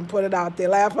horseback. I done put it out there.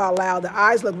 Laugh out loud. The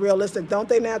eyes look realistic. Don't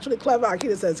they naturally clever?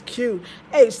 Akita says cute.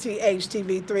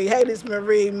 HTHTV3. Hey, Lisa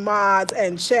Marie, mods,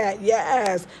 and chat.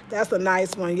 Yes, that's a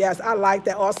nice one. Yes, I like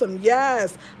that. Awesome.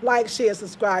 Yes. Like, share,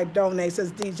 subscribe, donate,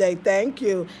 says DJ. Thank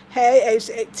you. Hey,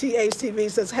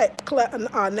 HTHTV says, hey,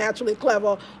 naturally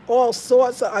clever. All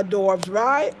sorts of adorbs,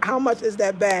 right? How much is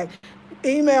that bag?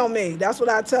 Email me. That's what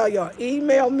I tell y'all.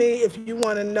 Email me if you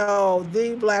want to know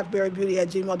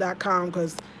theblackberrybeauty@gmail.com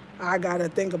because I got to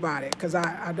think about it because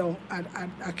I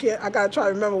can't. I got to try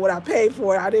to remember what I paid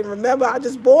for it. I didn't remember. I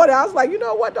just bought it. I was like, you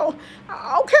know what? Okay,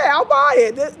 I'll buy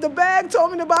it. The bag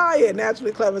told me to buy it.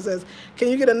 Naturally Clever says, can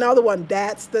you get another one?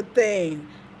 That's the thing.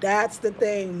 That's the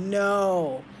thing.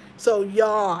 No. So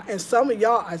y'all, and some of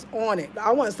y'all is on it.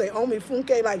 I want to say Omi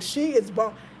Funke, like she is,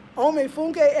 Omi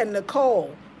Funke and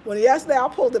Nicole. When yesterday I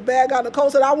pulled the bag out, Nicole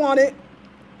said, I want it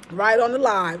right on the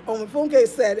live. Omifunke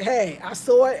said, hey, I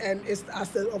saw it, and I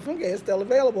said, Omifunke is still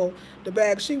available, the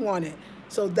bag she wanted.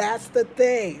 So that's the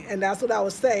thing, and that's what I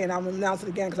was saying. I'm going to announce it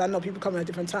again because I know people coming at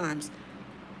different times.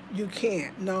 You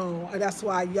can't, no. And that's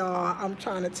why, y'all, I'm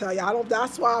trying to tell you,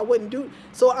 that's why I wouldn't do.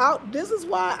 So this is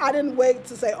why I didn't wait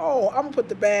to say, oh, I'm going to put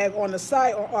the bag on the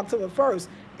site on October 1st.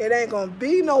 It ain't going to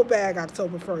be no bag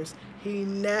October 1st. He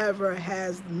never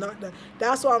has nothing.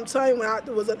 That's why I'm telling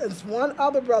you, there's one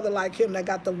other brother like him that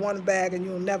got the one bag and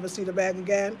you'll never see the bag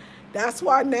again. That's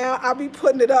why now I'll be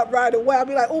putting it up right away. I'll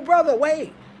be like, oh, brother,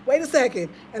 wait a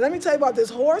second. And let me tell you about this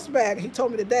horse bag. He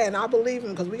told me today, and I believe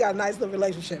him because we got a nice little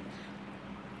relationship.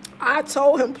 I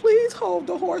told him, please hold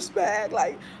the horse bag.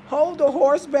 Like, hold the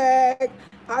horse bag.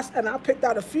 And I picked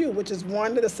out a few, which is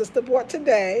one that the sister bought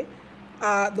today.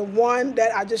 The one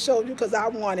that I just showed you because I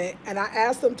want it, and I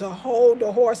asked them to hold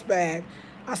the horse bag.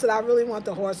 I said, I really want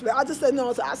the horse bag. I just said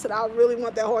no. So I said, I really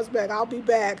want that horse bag. I'll be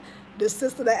back. The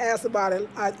sister that asked about it,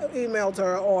 I emailed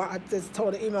her, or I just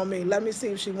told her to email me. Let me see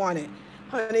if she wanted.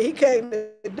 Honey, he came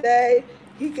today.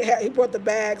 He brought the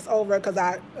bags over because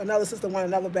another sister wanted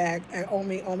another bag, and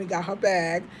Omi got her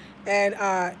bag. And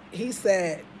he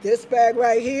said, this bag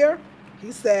right here,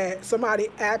 he said somebody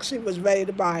actually was ready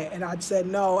to buy it. And I said,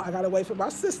 no, I got to wait for my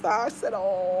sister. I said,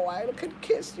 oh, I could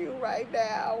kiss you right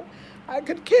now. I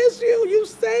could kiss you. You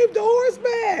saved the horse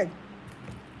bag.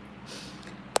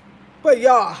 But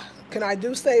y'all, can I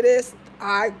say this?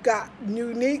 I got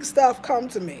unique stuff come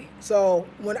to me. So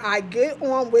when I get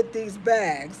on with these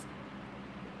bags,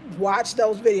 watch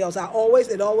those videos.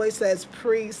 It always says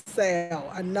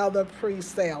pre-sale, another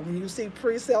pre-sale. When you see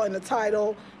pre-sale in the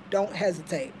title, don't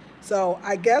hesitate. So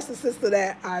I guess the sister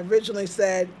that I originally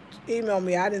said, email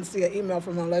me. I didn't see an email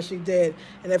from her unless she did.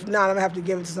 And if not, I'm going to have to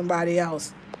give it to somebody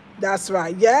else. That's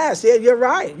right. Yes, yeah, you're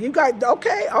right. You got,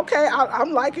 okay.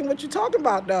 I'm liking what you're talking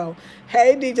about, though.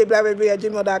 Hey, DJ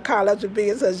BlackberryBeauty@gmail.com. Let's be.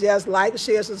 It says, yes, like,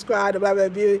 share, subscribe to Blackberry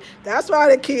Beauty. That's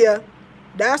right, Akia.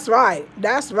 That's right.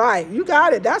 That's right. You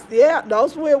got it.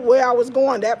 Those were where I was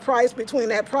going, that price between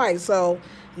that price. So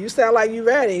you sound like you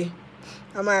ready.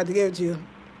 I might have to give it to you.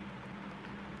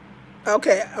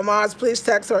 Okay, Amaz, please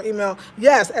text or email.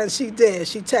 Yes, and she did.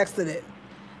 She texted it.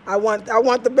 I want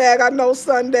the bag. I know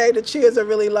Sunday. The cheers are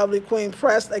really lovely, Queen.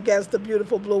 Pressed against the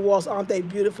beautiful blue walls. Aren't they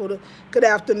beautiful? Good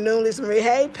afternoon, Lisa Marie.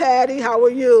 Hey, Patty, how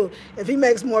are you? If he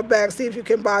makes more bags, see if you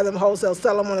can buy them wholesale,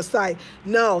 sell them on the site.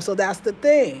 No, so that's the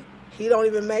thing. He don't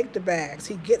even make the bags.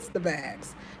 He gets the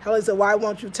bags. Helen said, why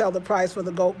won't you tell the price for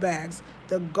the goat bags?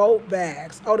 The goat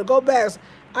bags. Oh, the goat bags.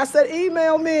 I said,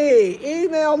 email me.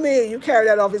 Email me. You carry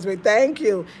that off his way. Thank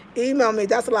you. Email me.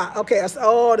 That's a lot. Okay.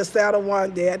 Oh, the saddle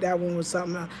one. Yeah, that one was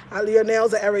something. Your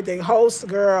nails and everything. Host,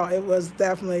 girl. It was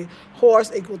definitely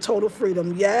horse equal total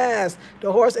freedom. Yes. The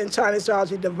horse in Chinese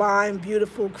astrology, divine,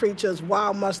 beautiful creatures,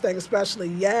 wild Mustang especially.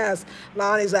 Yes.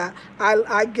 Lonnie's,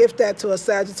 I gift that to a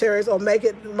Sagittarius or make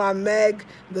it my Meg,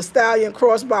 the stallion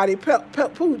crossbody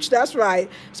pooch. That's right.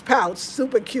 It's pouch.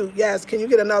 Super cute. Yes. Can you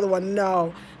get another one?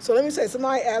 No. So let me say,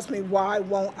 somebody asked me, why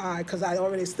won't I? Because I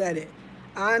already said it.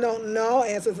 I don't know.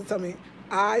 Ancestors tell me.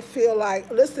 I feel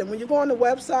like, listen, when you go on the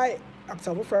website,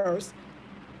 October 1st,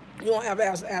 you won't ever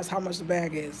ask how much the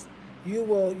bag is. You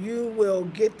will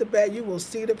get the bag. You will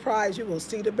see the price. You will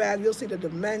see the bag. You'll see the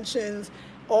dimensions,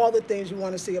 all the things you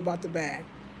want to see about the bag.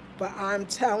 But I'm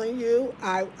telling you,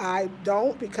 I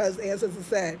don't, because Ancestors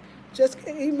said, just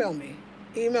email me.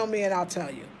 Email me and I'll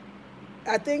tell you.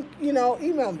 I think, email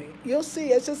me. You'll see.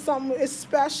 It's just something, it's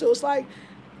special. It's like,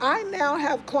 I now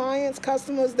have clients,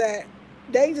 customers that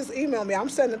they just email me. I'm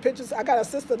sending pictures. I got a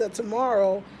sister that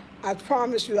tomorrow, I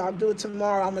promise you I'll do it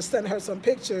tomorrow. I'm going to send her some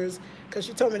pictures because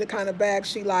she told me the kind of bags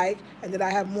she liked and that I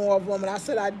have more of them. And I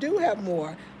said, I do have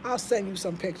more. I'll send you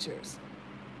some pictures.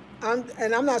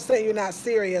 And I'm not saying you're not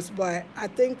serious, but I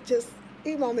think just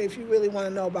email me if you really want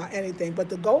to know about anything. But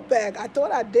the goat bag, I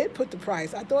thought I did put the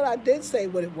price. I thought I did say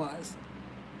what it was.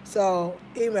 So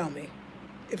email me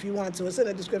if you want to. It's in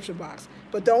the description box.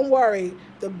 But don't worry,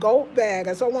 the goat bag,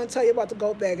 that's all I want to tell you about the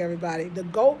goat bag, everybody. The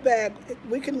goat bag,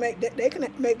 they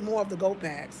can make more of the goat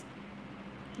bags.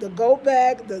 The goat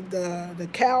bag, the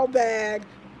cow bag,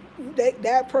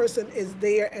 that person is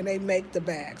there and they make the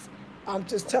bags. I'm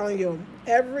just telling you,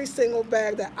 every single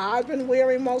bag that I've been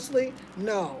wearing mostly,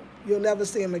 no, you'll never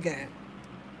see them again.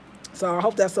 So I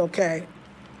hope that's okay.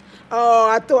 Oh,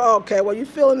 I thought, okay, well, you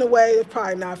feeling the way, it's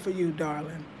probably not for you,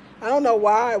 darling. I don't know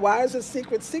why. Why is it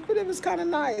secret? Secretive is kind of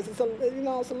nice. It's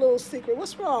it's a little secret.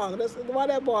 What's wrong? Why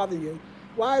that bother you?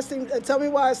 Tell me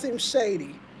why it seems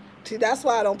shady. See, that's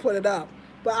why I don't put it up.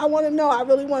 But I want to know. I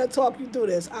really want to talk you through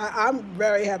this. I'm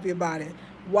very happy about it.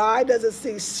 Why does it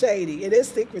seem shady? It is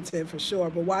secretive for sure,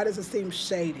 but why does it seem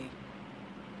shady?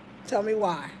 Tell me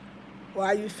why.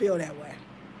 Why you feel that way?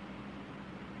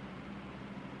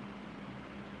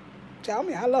 Tell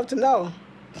me. I'd love to know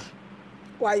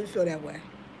why you feel that way.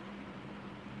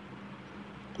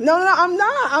 No, I'm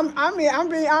not. I'm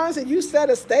being honest. And you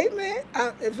said a statement.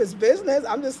 If it's business,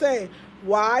 I'm just saying,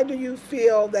 why do you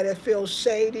feel that it feels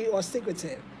shady or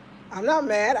secretive? I'm not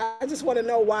mad. I just want to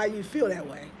know why you feel that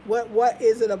way. What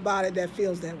is it about it that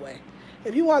feels that way?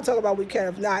 If you want to talk about, we can.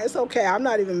 If not, it's okay. I'm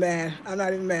not even mad. I'm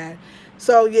not even mad.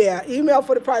 So, yeah, email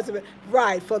for the price of it.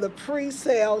 Right, for the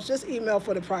pre-sales, just email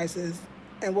for the prices,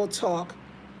 and we'll talk.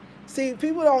 See,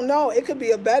 people don't know. It could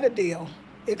be a better deal.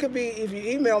 It could be, if you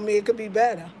email me, it could be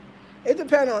better. It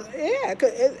depends on, yeah,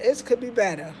 it could be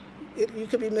better. You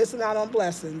could be missing out on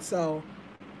blessings. So,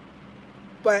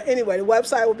 but anyway, the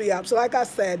website will be up. So like I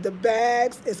said, the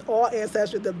bags, it's all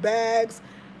ancestral. The bags,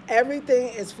 everything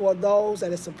is for those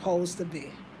that it's supposed to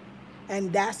be.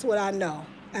 And that's what I know.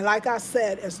 And like I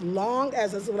said, as long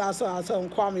as, this is what I was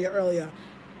telling Kwame earlier,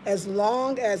 as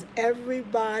long as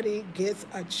everybody gets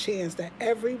a chance, that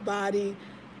everybody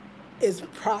is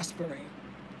prospering,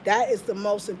 that is the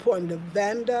most important. The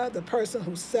vendor, the person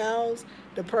who sells,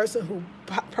 the person who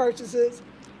purchases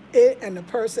it, and the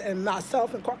person, and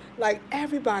myself, and like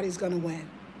everybody's gonna win.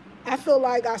 I feel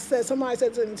like I said, somebody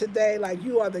said to me today, like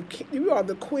you are the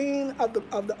queen of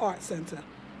the art center.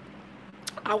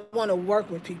 I want to work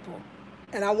with people,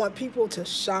 and I want people to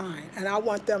shine, and I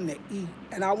want them to eat,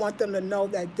 and I want them to know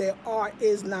that their art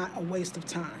is not a waste of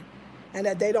time, and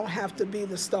that they don't have to be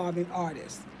the starving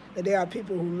artist. That there are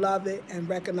people who love it and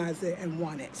recognize it and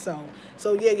want it. So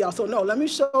yeah, y'all. So no, let me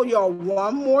show y'all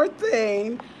one more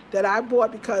thing that I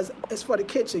bought because it's for the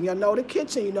kitchen. Y'all know the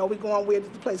kitchen. You know we going where to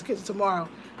place the kitchen tomorrow.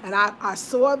 And I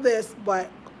saw this,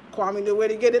 but Kwame knew where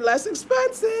to get it less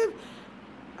expensive.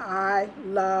 I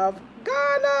love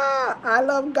Ghana. I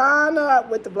love Ghana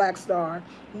with the black star.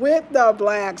 With the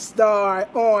black star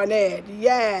on it.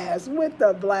 Yes, with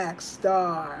the black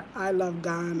star. I love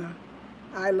Ghana.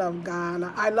 I love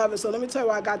Ghana. I love it. So let me tell you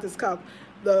why I got this cup.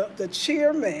 The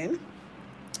chairman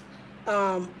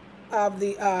of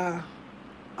the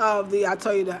I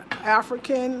tell you, the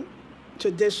African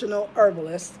traditional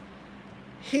herbalist,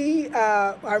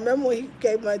 I remember when he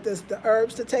gave me like this, the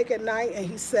herbs to take at night, and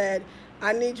he said,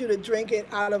 I need you to drink it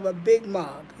out of a big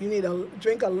mug. You need to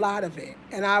drink a lot of it.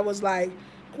 And I was like,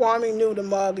 Kwame knew the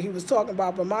mug he was talking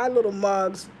about, but my little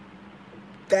mugs,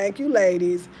 thank you,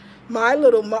 ladies. My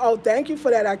little mug, oh, thank you for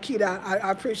that, Akita.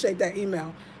 I appreciate that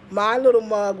email. My little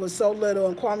mug was so little,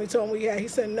 and Kwame told me, he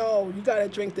said, no, you got to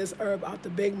drink this herb out the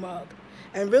big mug.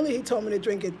 And really, he told me to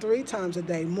drink it 3 times a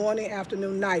day, morning,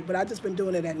 afternoon, night, but I've just been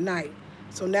doing it at night.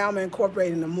 So now I'm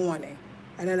incorporating in the morning.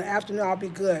 And then in the afternoon, I'll be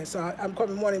good. So I'm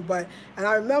incorporating in the morning. And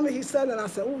I remember he said that, and I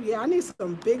said, oh, yeah, I need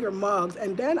some bigger mugs.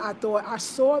 And then I thought, I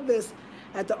saw this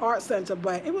at the art center,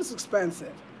 but it was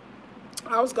expensive.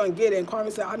 I was going to get it, and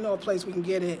Kwame said, I know a place we can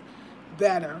get it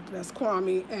better. That's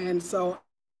Kwame. And so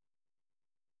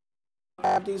I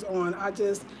have these on.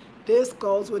 This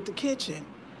goes with the kitchen.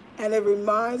 And it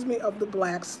reminds me of the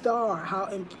black star, how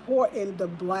important the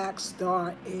black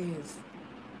star is.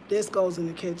 This goes in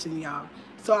the kitchen, y'all.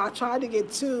 So I tried to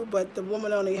get 2, but the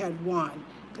woman only had 1.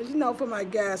 Because, for my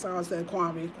guests, I always said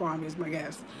Kwame is my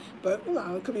guest. But,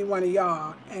 it could be one of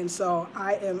y'all. And so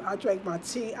I drank my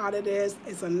tea out of this.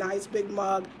 It's a nice big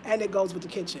mug, and it goes with the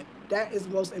kitchen. That is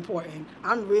most important.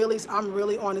 I'm really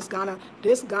on this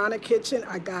Ghana kitchen.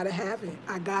 I gotta have it.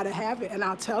 I gotta have it. And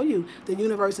I'll tell you, the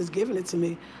universe is giving it to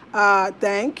me.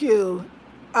 Thank you.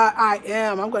 I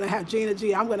am. I'm gonna have Gina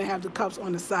G. I'm gonna have the cups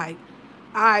on the site.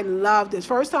 I love this.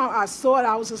 First time I saw it,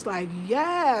 I was just like,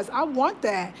 yes, I want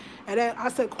that. And then I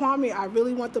said, Kwame, I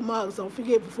really want the mugs. Don't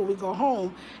forget before we go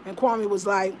home. And Kwame was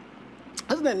like,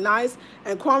 isn't it nice?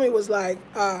 And Kwame was like,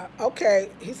 okay.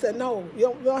 He said, no,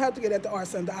 you don't have to get it at the art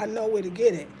center. I know where to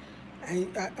get it.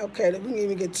 And okay, we can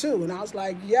even get 2. And I was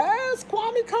like, yes,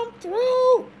 Kwame, come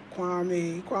through.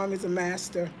 Kwame's a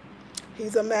master.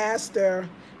 He's a master,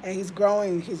 and he's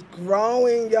growing. He's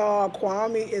growing, y'all.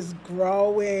 Kwame is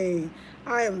growing.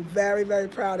 I am very, very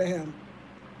proud of him.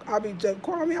 I'll be just,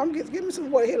 Kwame, give me some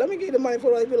water here. Let me get you the money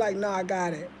for it. He'll be like, no, I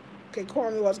got it. Okay,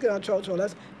 Kwame, let's get on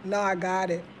Chocho. No, I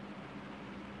got it.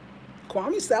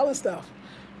 Kwame's selling stuff.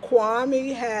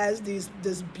 Kwame has this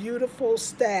beautiful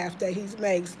staff that he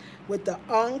makes with the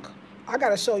unk. I got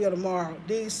to show you tomorrow.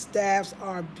 These staffs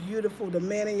are beautiful. The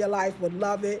man in your life would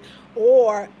love it,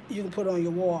 or you can put it on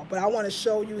your wall. But I want to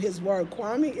show you his work.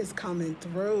 Kwame is coming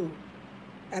through,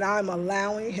 and I'm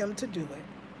allowing him to do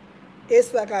it.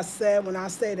 It's like I said, when I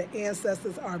say the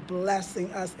ancestors are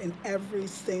blessing us in every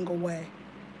single way.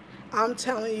 I'm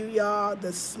telling you, y'all,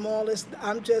 the smallest,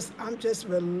 I'm just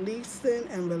releasing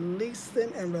and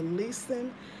releasing and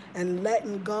releasing and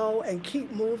letting go and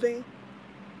keep moving.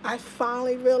 I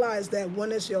finally realized that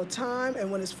when it's your time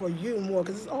and when it's for you more,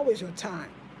 because it's always your time.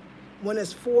 When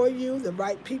it's for you, the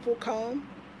right people come.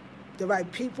 The right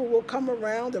people will come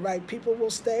around. The right people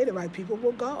will stay. The right people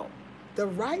will go. The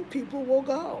right people will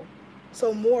go.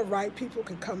 So more right people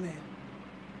can come in.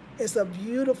 It's a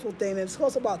beautiful thing, and it's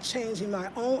also about changing my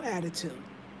own attitude.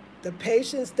 The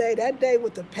patience day, that day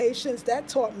with the patience, that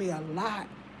taught me a lot.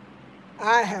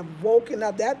 I have woken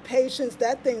up. That patience,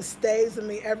 that thing stays in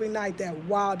me every night, that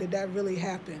wow, did that really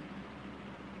happen?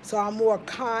 So I'm more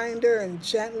kinder and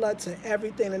gentler to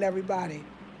everything and everybody.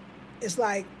 It's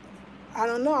like, I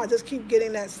don't know, I just keep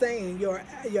getting that saying, your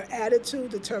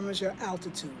attitude determines your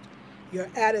altitude. Your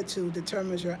attitude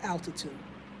determines your altitude.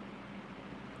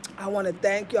 I want to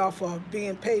thank y'all for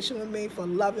being patient with me, for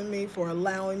loving me, for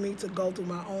allowing me to go through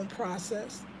my own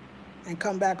process and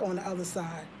come back on the other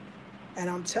side. And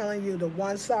I'm telling you, the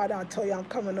one side I tell you I'm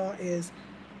coming on is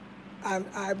I'm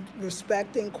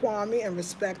respecting Kwame and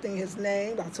respecting his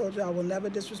name. I told you I will never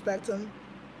disrespect him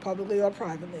publicly or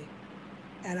privately.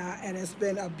 And it's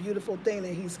been a beautiful thing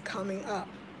that he's coming up.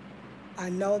 I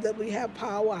know that we have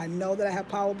power. I know that I have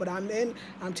power, but I'm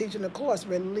teaching the course,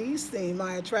 releasing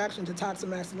my attraction to toxic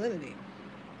masculinity,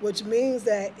 which means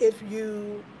that if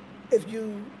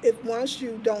once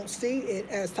you don't see it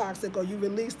as toxic, or you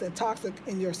release the toxic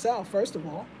in yourself, first of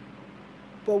all,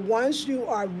 but once you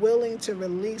are willing to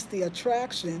release the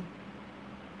attraction,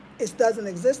 it doesn't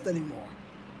exist anymore.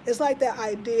 It's like that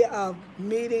idea of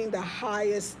meeting the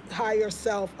higher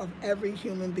self of every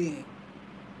human being.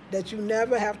 That you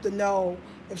never have to know.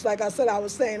 It's like I said, I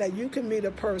was saying that you can meet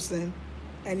a person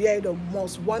and you're the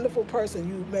most wonderful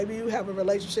person. Maybe you have a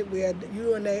relationship where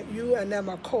you and them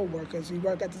are co-workers. You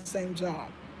work at the same job.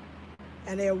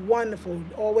 And they're wonderful,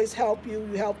 always help you,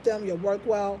 you help them, you work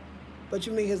well. But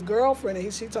you meet his girlfriend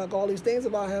and she talk all these things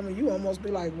about him, and you almost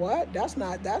be like, what? That's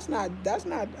not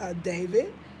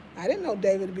David. I didn't know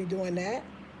David would be doing that.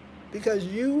 Because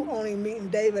you only meeting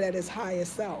David at his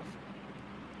highest self.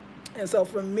 And so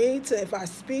for me if I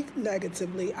speak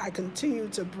negatively, I continue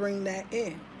to bring that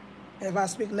in. And if I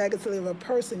speak negatively of a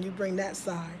person, you bring that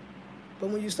side. But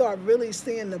when you start really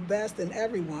seeing the best in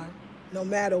everyone, no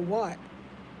matter what,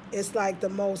 it's like the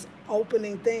most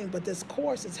opening thing. But this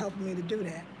course is helping me to do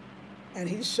that. And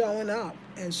he's showing up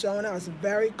and showing up. It's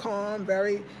very calm,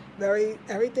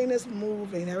 everything is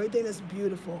moving, everything is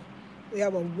beautiful. We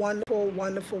have a wonderful,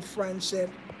 wonderful friendship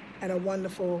and a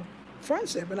wonderful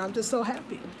friendship. And I'm just so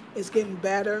happy. It's getting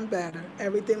better and better.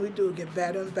 Everything we do get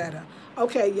better and better.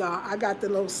 Okay, y'all, I got the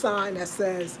little sign that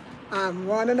says I'm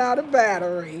running out of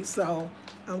battery. So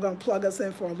I'm going to plug us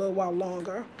in for a little while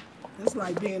longer. It's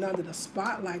like being under the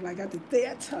spotlight, like at the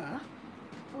theater.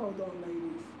 Hold on,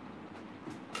 ladies.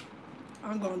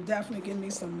 I'm going to definitely give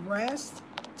me some rest.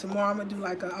 Tomorrow I'm going to do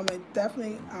I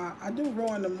do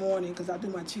raw in the morning because I do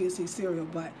my chia seed cereal,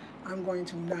 but I'm going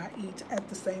to not eat at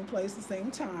the same place, the same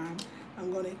time.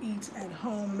 I'm going to eat at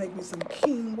home, make me some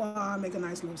quinoa, make a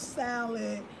nice little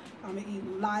salad. I'm going to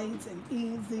eat light and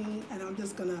easy, and I'm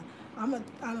just going to, I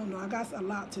don't know, I got a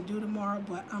lot to do tomorrow,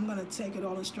 but I'm going to take it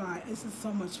all in stride. This is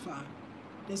so much fun.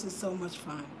 This is so much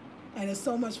fun. And it's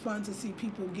so much fun to see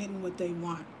people getting what they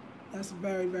want. That's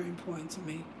very, very important to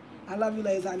me. I love you,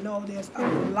 ladies. I know there's a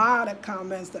lot of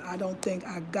comments that I don't think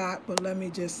I got, but let me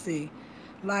just see.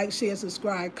 Like, share,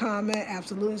 subscribe, comment.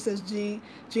 Absolutely, says G.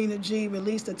 Gina G.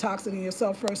 Release the toxic in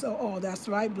yourself first. Oh, that's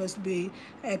right, Bliss B.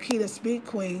 Akita Speak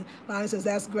Queen. Lonnie says,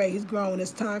 that's great. He's growing.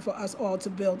 It's time for us all to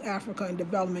build Africa in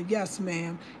development. Yes,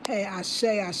 ma'am. Hey,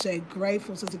 Ashe.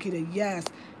 Grateful, Sister Akita. Yes.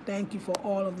 Thank you for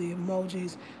all of the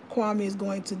emojis. Kwame is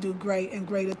going to do great and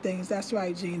greater things. That's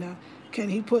right, Gina. Can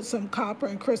he put some copper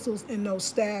and crystals in those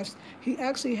staffs? He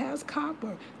actually has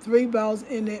copper. 3 bells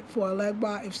in it for a leg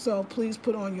bar. If so, please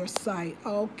put on your site.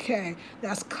 Okay,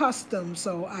 that's custom,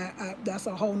 so that's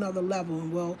a whole nother level,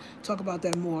 and we'll talk about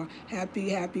that more.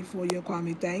 Happy for you,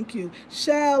 Kwame. Thank you.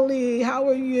 Shelly, how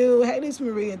are you? Hey, this is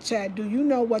Marie in chat. Do you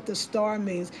know what the star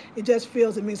means? It just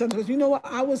feels it means something. Because you know what?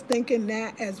 I was thinking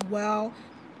that as well,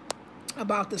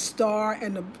 about the star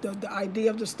and the idea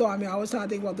of the star. I mean, I always try to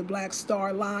think about the black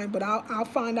star line, but I'll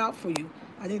find out for you.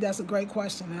 I think that's a great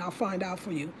question, and I'll find out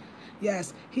for you.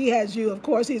 Yes, he has you. Of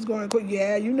course, he's going to.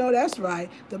 Yeah, you know that's right.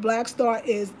 The black star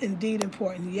is indeed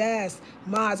important. Yes,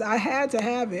 Maz, I had to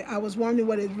have it. I was wondering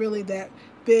what is really that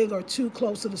big or too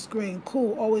close to the screen.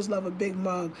 Cool. Always love a big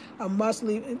mug. A must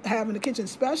have in the kitchen,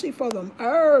 especially for them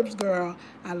herbs, girl.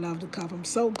 I love the cup. I'm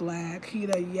so glad.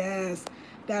 Kita, yes.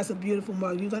 That's a beautiful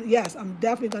mug. Yes, I'm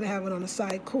definitely going to have it on the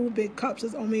site. Cool big cups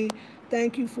is on me.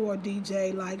 Thank you for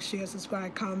DJ. Like, share,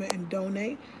 subscribe, comment, and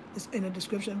donate. It's in the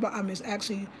description. But it's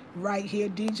actually right here.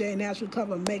 DJ Natural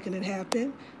Cover making it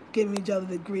happen. Giving each other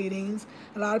the greetings.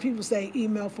 A lot of people say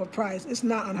email for price. It's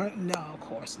not on her. No, of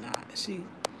course not.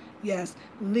 Yes,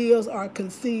 Leos are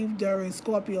conceived during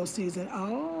Scorpio season.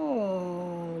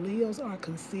 Oh, Leos are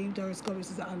conceived during Scorpio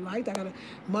season. I like that.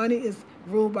 Money is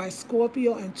ruled by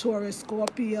Scorpio and Taurus.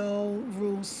 Scorpio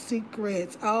rules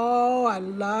secrets. Oh, I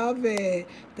love it.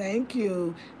 Thank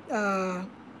you. Oh,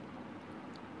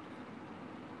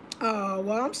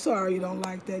 well, I'm sorry you don't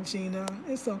like that, Gina.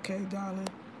 It's okay, darling.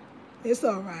 It's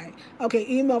all right. Okay,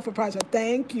 email for price.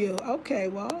 Thank you. Okay,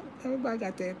 well, everybody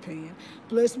got their opinion.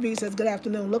 Bliss B says, good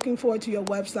afternoon. Looking forward to your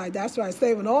website. That's right.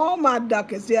 Saving all my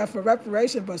ducats, yeah, for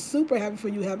reparation, but super happy for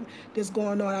you having this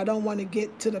going on. I don't want to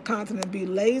get to the continent and be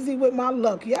lazy with my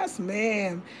look. Yes,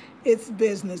 ma'am. It's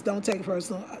business. Don't take it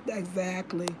personal.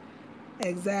 Exactly.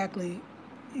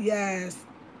 Yes.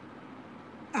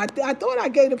 I thought I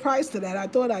gave the price to that. I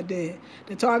thought I did.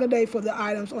 The target date for the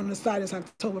items on the site is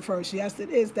October 1st. Yes, it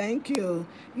is. Thank you.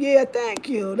 Yeah, thank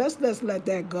you. Let's let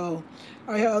that go.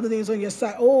 Are there other things on your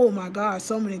site? Oh, my gosh,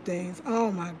 so many things.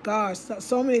 Oh, my gosh,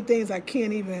 so many things I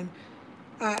can't even,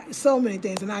 so many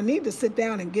things. And I need to sit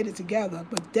down and get it together,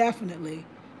 but definitely.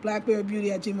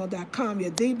 BlackberryBeauty@gmail.com. Yeah,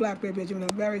 the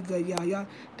BlackberryBeauty@gmail.com. Very good, y'all.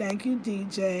 Thank you,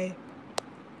 DJ.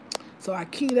 So,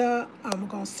 Akita, I'm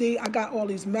going to see. I got all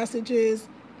these messages.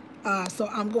 So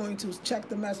I'm going to check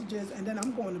the messages, and then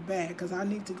I'm going to bed because I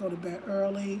need to go to bed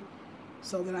early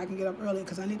so that I can get up early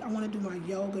because I want to do my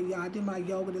yoga. Yeah, I did my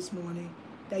yoga this morning.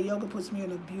 That yoga puts me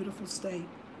in a beautiful state.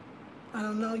 I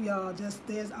don't know, y'all.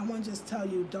 I want to just tell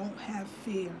you, don't have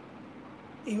fear.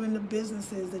 Even the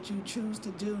businesses that you choose to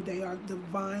do, they are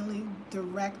divinely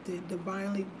directed,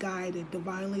 divinely guided,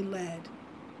 divinely led.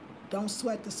 Don't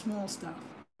sweat the small stuff.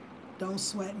 Don't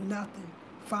sweat nothing.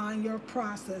 Find your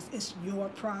process. It's your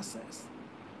process.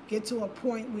 Get to a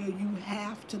point where you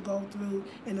have to go through,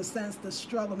 in a sense, the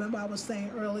struggle. Remember I was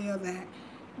saying earlier that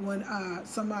when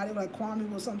somebody like Kwame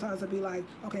will sometimes be like,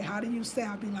 okay, how do you say?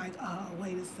 I'll be like, oh,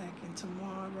 wait a second,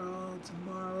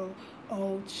 tomorrow,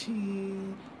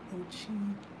 Ochi.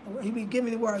 He'd be giving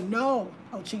me the word, no,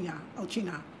 Ochina.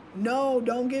 No,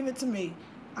 don't give it to me.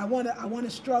 I want to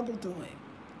struggle through it.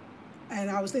 And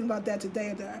I was thinking about that today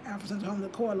at the Afrocentric Home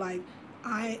Decor. Like,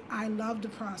 I love the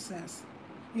process.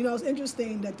 You know, it's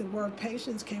interesting that the word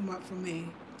patience came up for me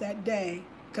that day,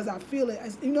 because I feel it.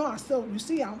 As, you know, you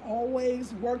see, I'm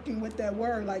always working with that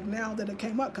word, like now that it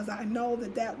came up, because I know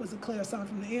that that was a clear sign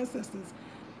from the ancestors.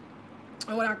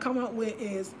 And what I come up with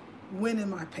is, when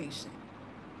am I patient?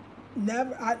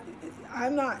 Never.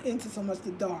 I'm not into so much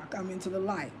the dark. I'm into the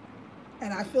light.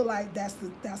 And I feel like that's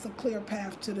a clear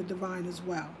path to the divine as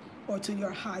well, or to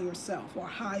your higher self, or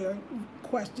higher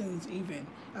questions even.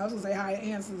 I was gonna say higher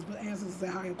answers, but answers say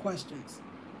higher questions.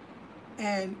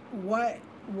 And what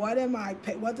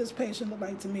does patience look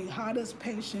like to me? How does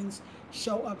patience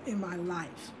show up in my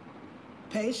life?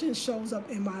 Patience shows up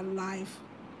in my life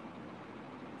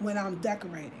when I'm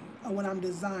decorating or when I'm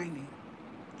designing.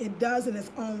 It does in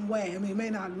its own way. I mean, it may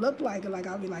not look like it, like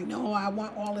I'll be like, no, I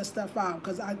want all this stuff out,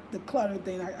 because the clutter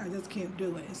thing, I just can't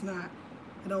do it. It's not,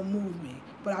 it don't move me.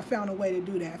 But I found a way to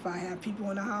do that. If I have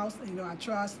people in the house, you know, I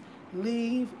trust,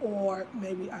 leave, or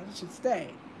maybe I should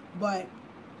stay. But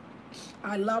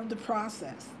I love the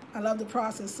process. I love the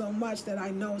process so much that I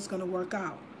know it's going to work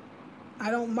out. I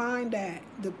don't mind that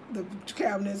the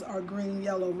cabinets are green,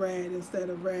 yellow, red instead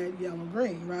of red, yellow,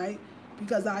 green, right?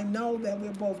 Because I know that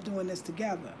we're both doing this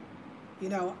together. You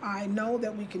know, I know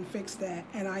that we can fix that,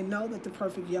 and I know that the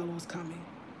perfect yellow is coming.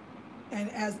 And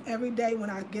as every day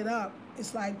when I get up,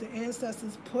 it's like the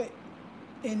ancestors put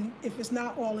in, if it's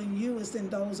not all in you, it's in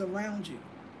those around you.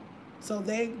 So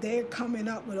they're coming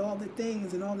up with all the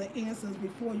things and all the answers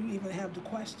before you even have the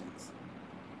questions.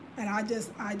 And I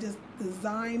just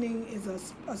designing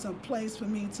is a place for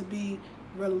me to be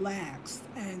relaxed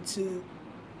and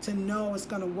to know it's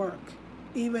gonna work,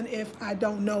 even if I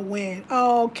don't know when.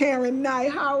 Oh, Karen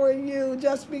Knight, how are you?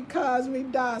 Just because me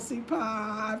Darcy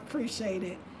Pa, I appreciate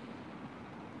it.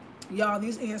 Y'all,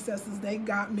 these ancestors, they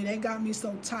got me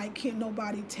so tight. Can't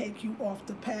nobody take you off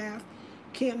the path.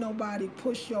 Can't nobody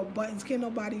push your buttons. Can't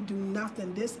nobody do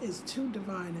nothing. This is too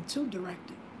divine and too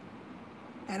directed.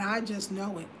 And I just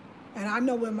know it. And I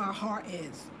know where my heart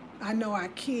is. I know I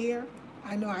care.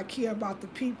 I know I care about the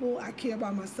people. I care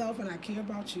about myself, and I care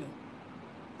about you.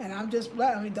 And I'm just,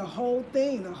 I mean, the whole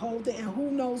thing. And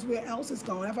who knows where else it's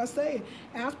going. If I say,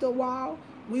 after a while,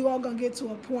 we all going to get to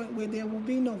a point where there will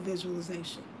be no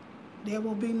visualization. There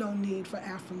will be no need for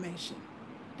affirmation.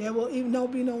 There will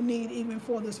be no need even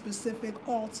for the specific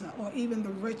altar or even the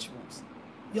rituals.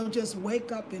 You'll just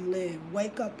wake up and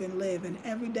live, and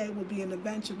every day will be an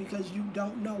adventure, because you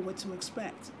don't know what to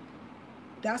expect.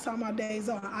 That's how my days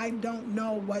are. I don't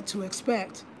know what to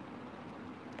expect.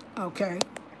 Okay?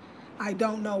 I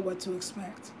don't know what to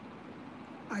expect.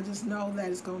 I just know that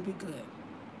it's going to be good.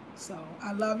 So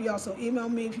I love y'all. So email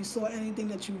me if you saw anything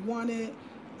that you wanted,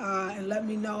 and let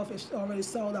me know if it's already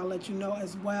sold. I'll let you know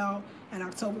as well. And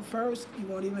October 1st, you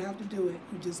won't even have to do it.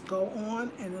 You just go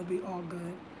on, and it'll be all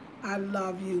good. I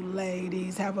love you,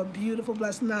 ladies. Have a beautiful,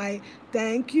 blessed night.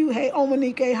 Thank you. Hey,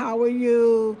 Omanique, how are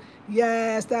you?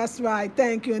 Yes, that's right.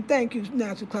 Thank you. And thank you,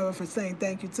 Natural Clever, for saying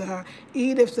thank you to her.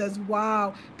 Edith says,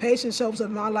 wow, patience shows up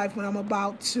in my life when I'm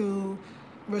about to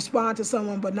respond to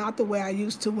someone, but not the way I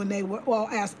used to when they will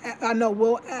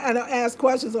ask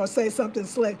questions or say something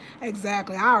slick.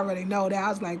 Exactly. I already know that. I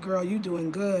was like, girl, you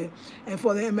doing good. And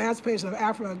for the emancipation of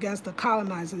Africa against the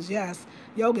colonizers, yes.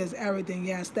 Yoga is everything,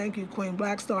 yes. Thank you, Queen.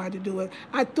 Black Star had to do it.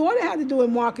 I thought it had to do with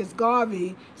Marcus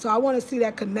Garvey, so I want to see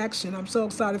that connection. I'm so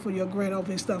excited for your grand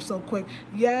opening stuff so quick.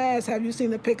 Yes. Have you seen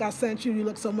the pic I sent you? You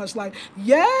look so much like,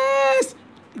 yes.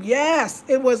 Yes.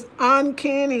 It was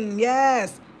uncanny.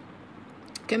 Yes.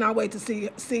 Cannot wait to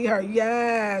see her.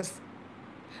 Yes.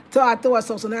 So I thought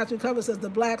so. So Natural Cover says the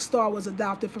Black Star was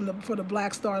adopted for the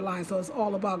Black Star line. So it's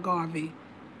all about Garvey.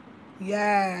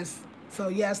 Yes. So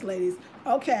yes, ladies.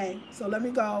 Okay. So let me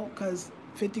go, because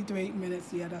 53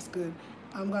 minutes. Yeah, that's good.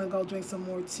 I'm going to go drink some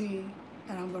more tea,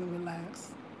 and I'm going to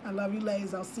relax. I love you,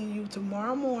 ladies. I'll see you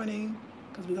tomorrow morning,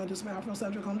 because we're going to do some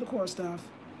Afrocentric home decor stuff,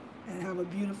 and have a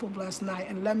beautiful, blessed night.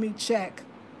 And let me check.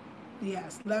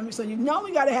 Yes, so you know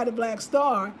we got to have the Black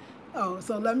Star. Oh,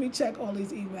 so let me check all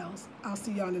these emails. I'll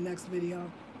see you on the next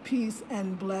video. Peace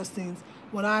and blessings.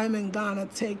 When I'm in Ghana,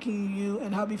 taking you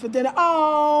and hubby for dinner.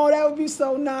 Oh, that would be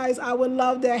so nice. I would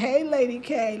love that. Hey, Lady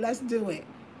K, let's do it.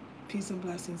 Peace and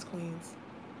blessings, queens.